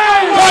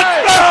zone.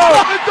 Touchdown!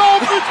 The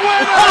Dolphins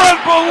win it!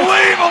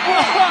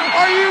 Unbelievable!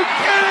 Are you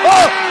kidding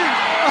me?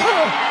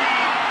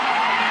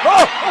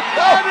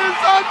 That is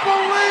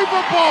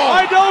unbelievable!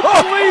 I don't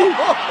believe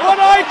what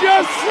I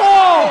just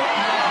saw!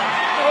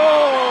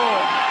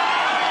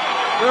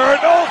 There are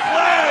no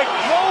flags!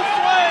 No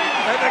flags!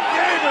 And the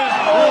game is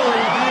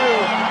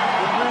over.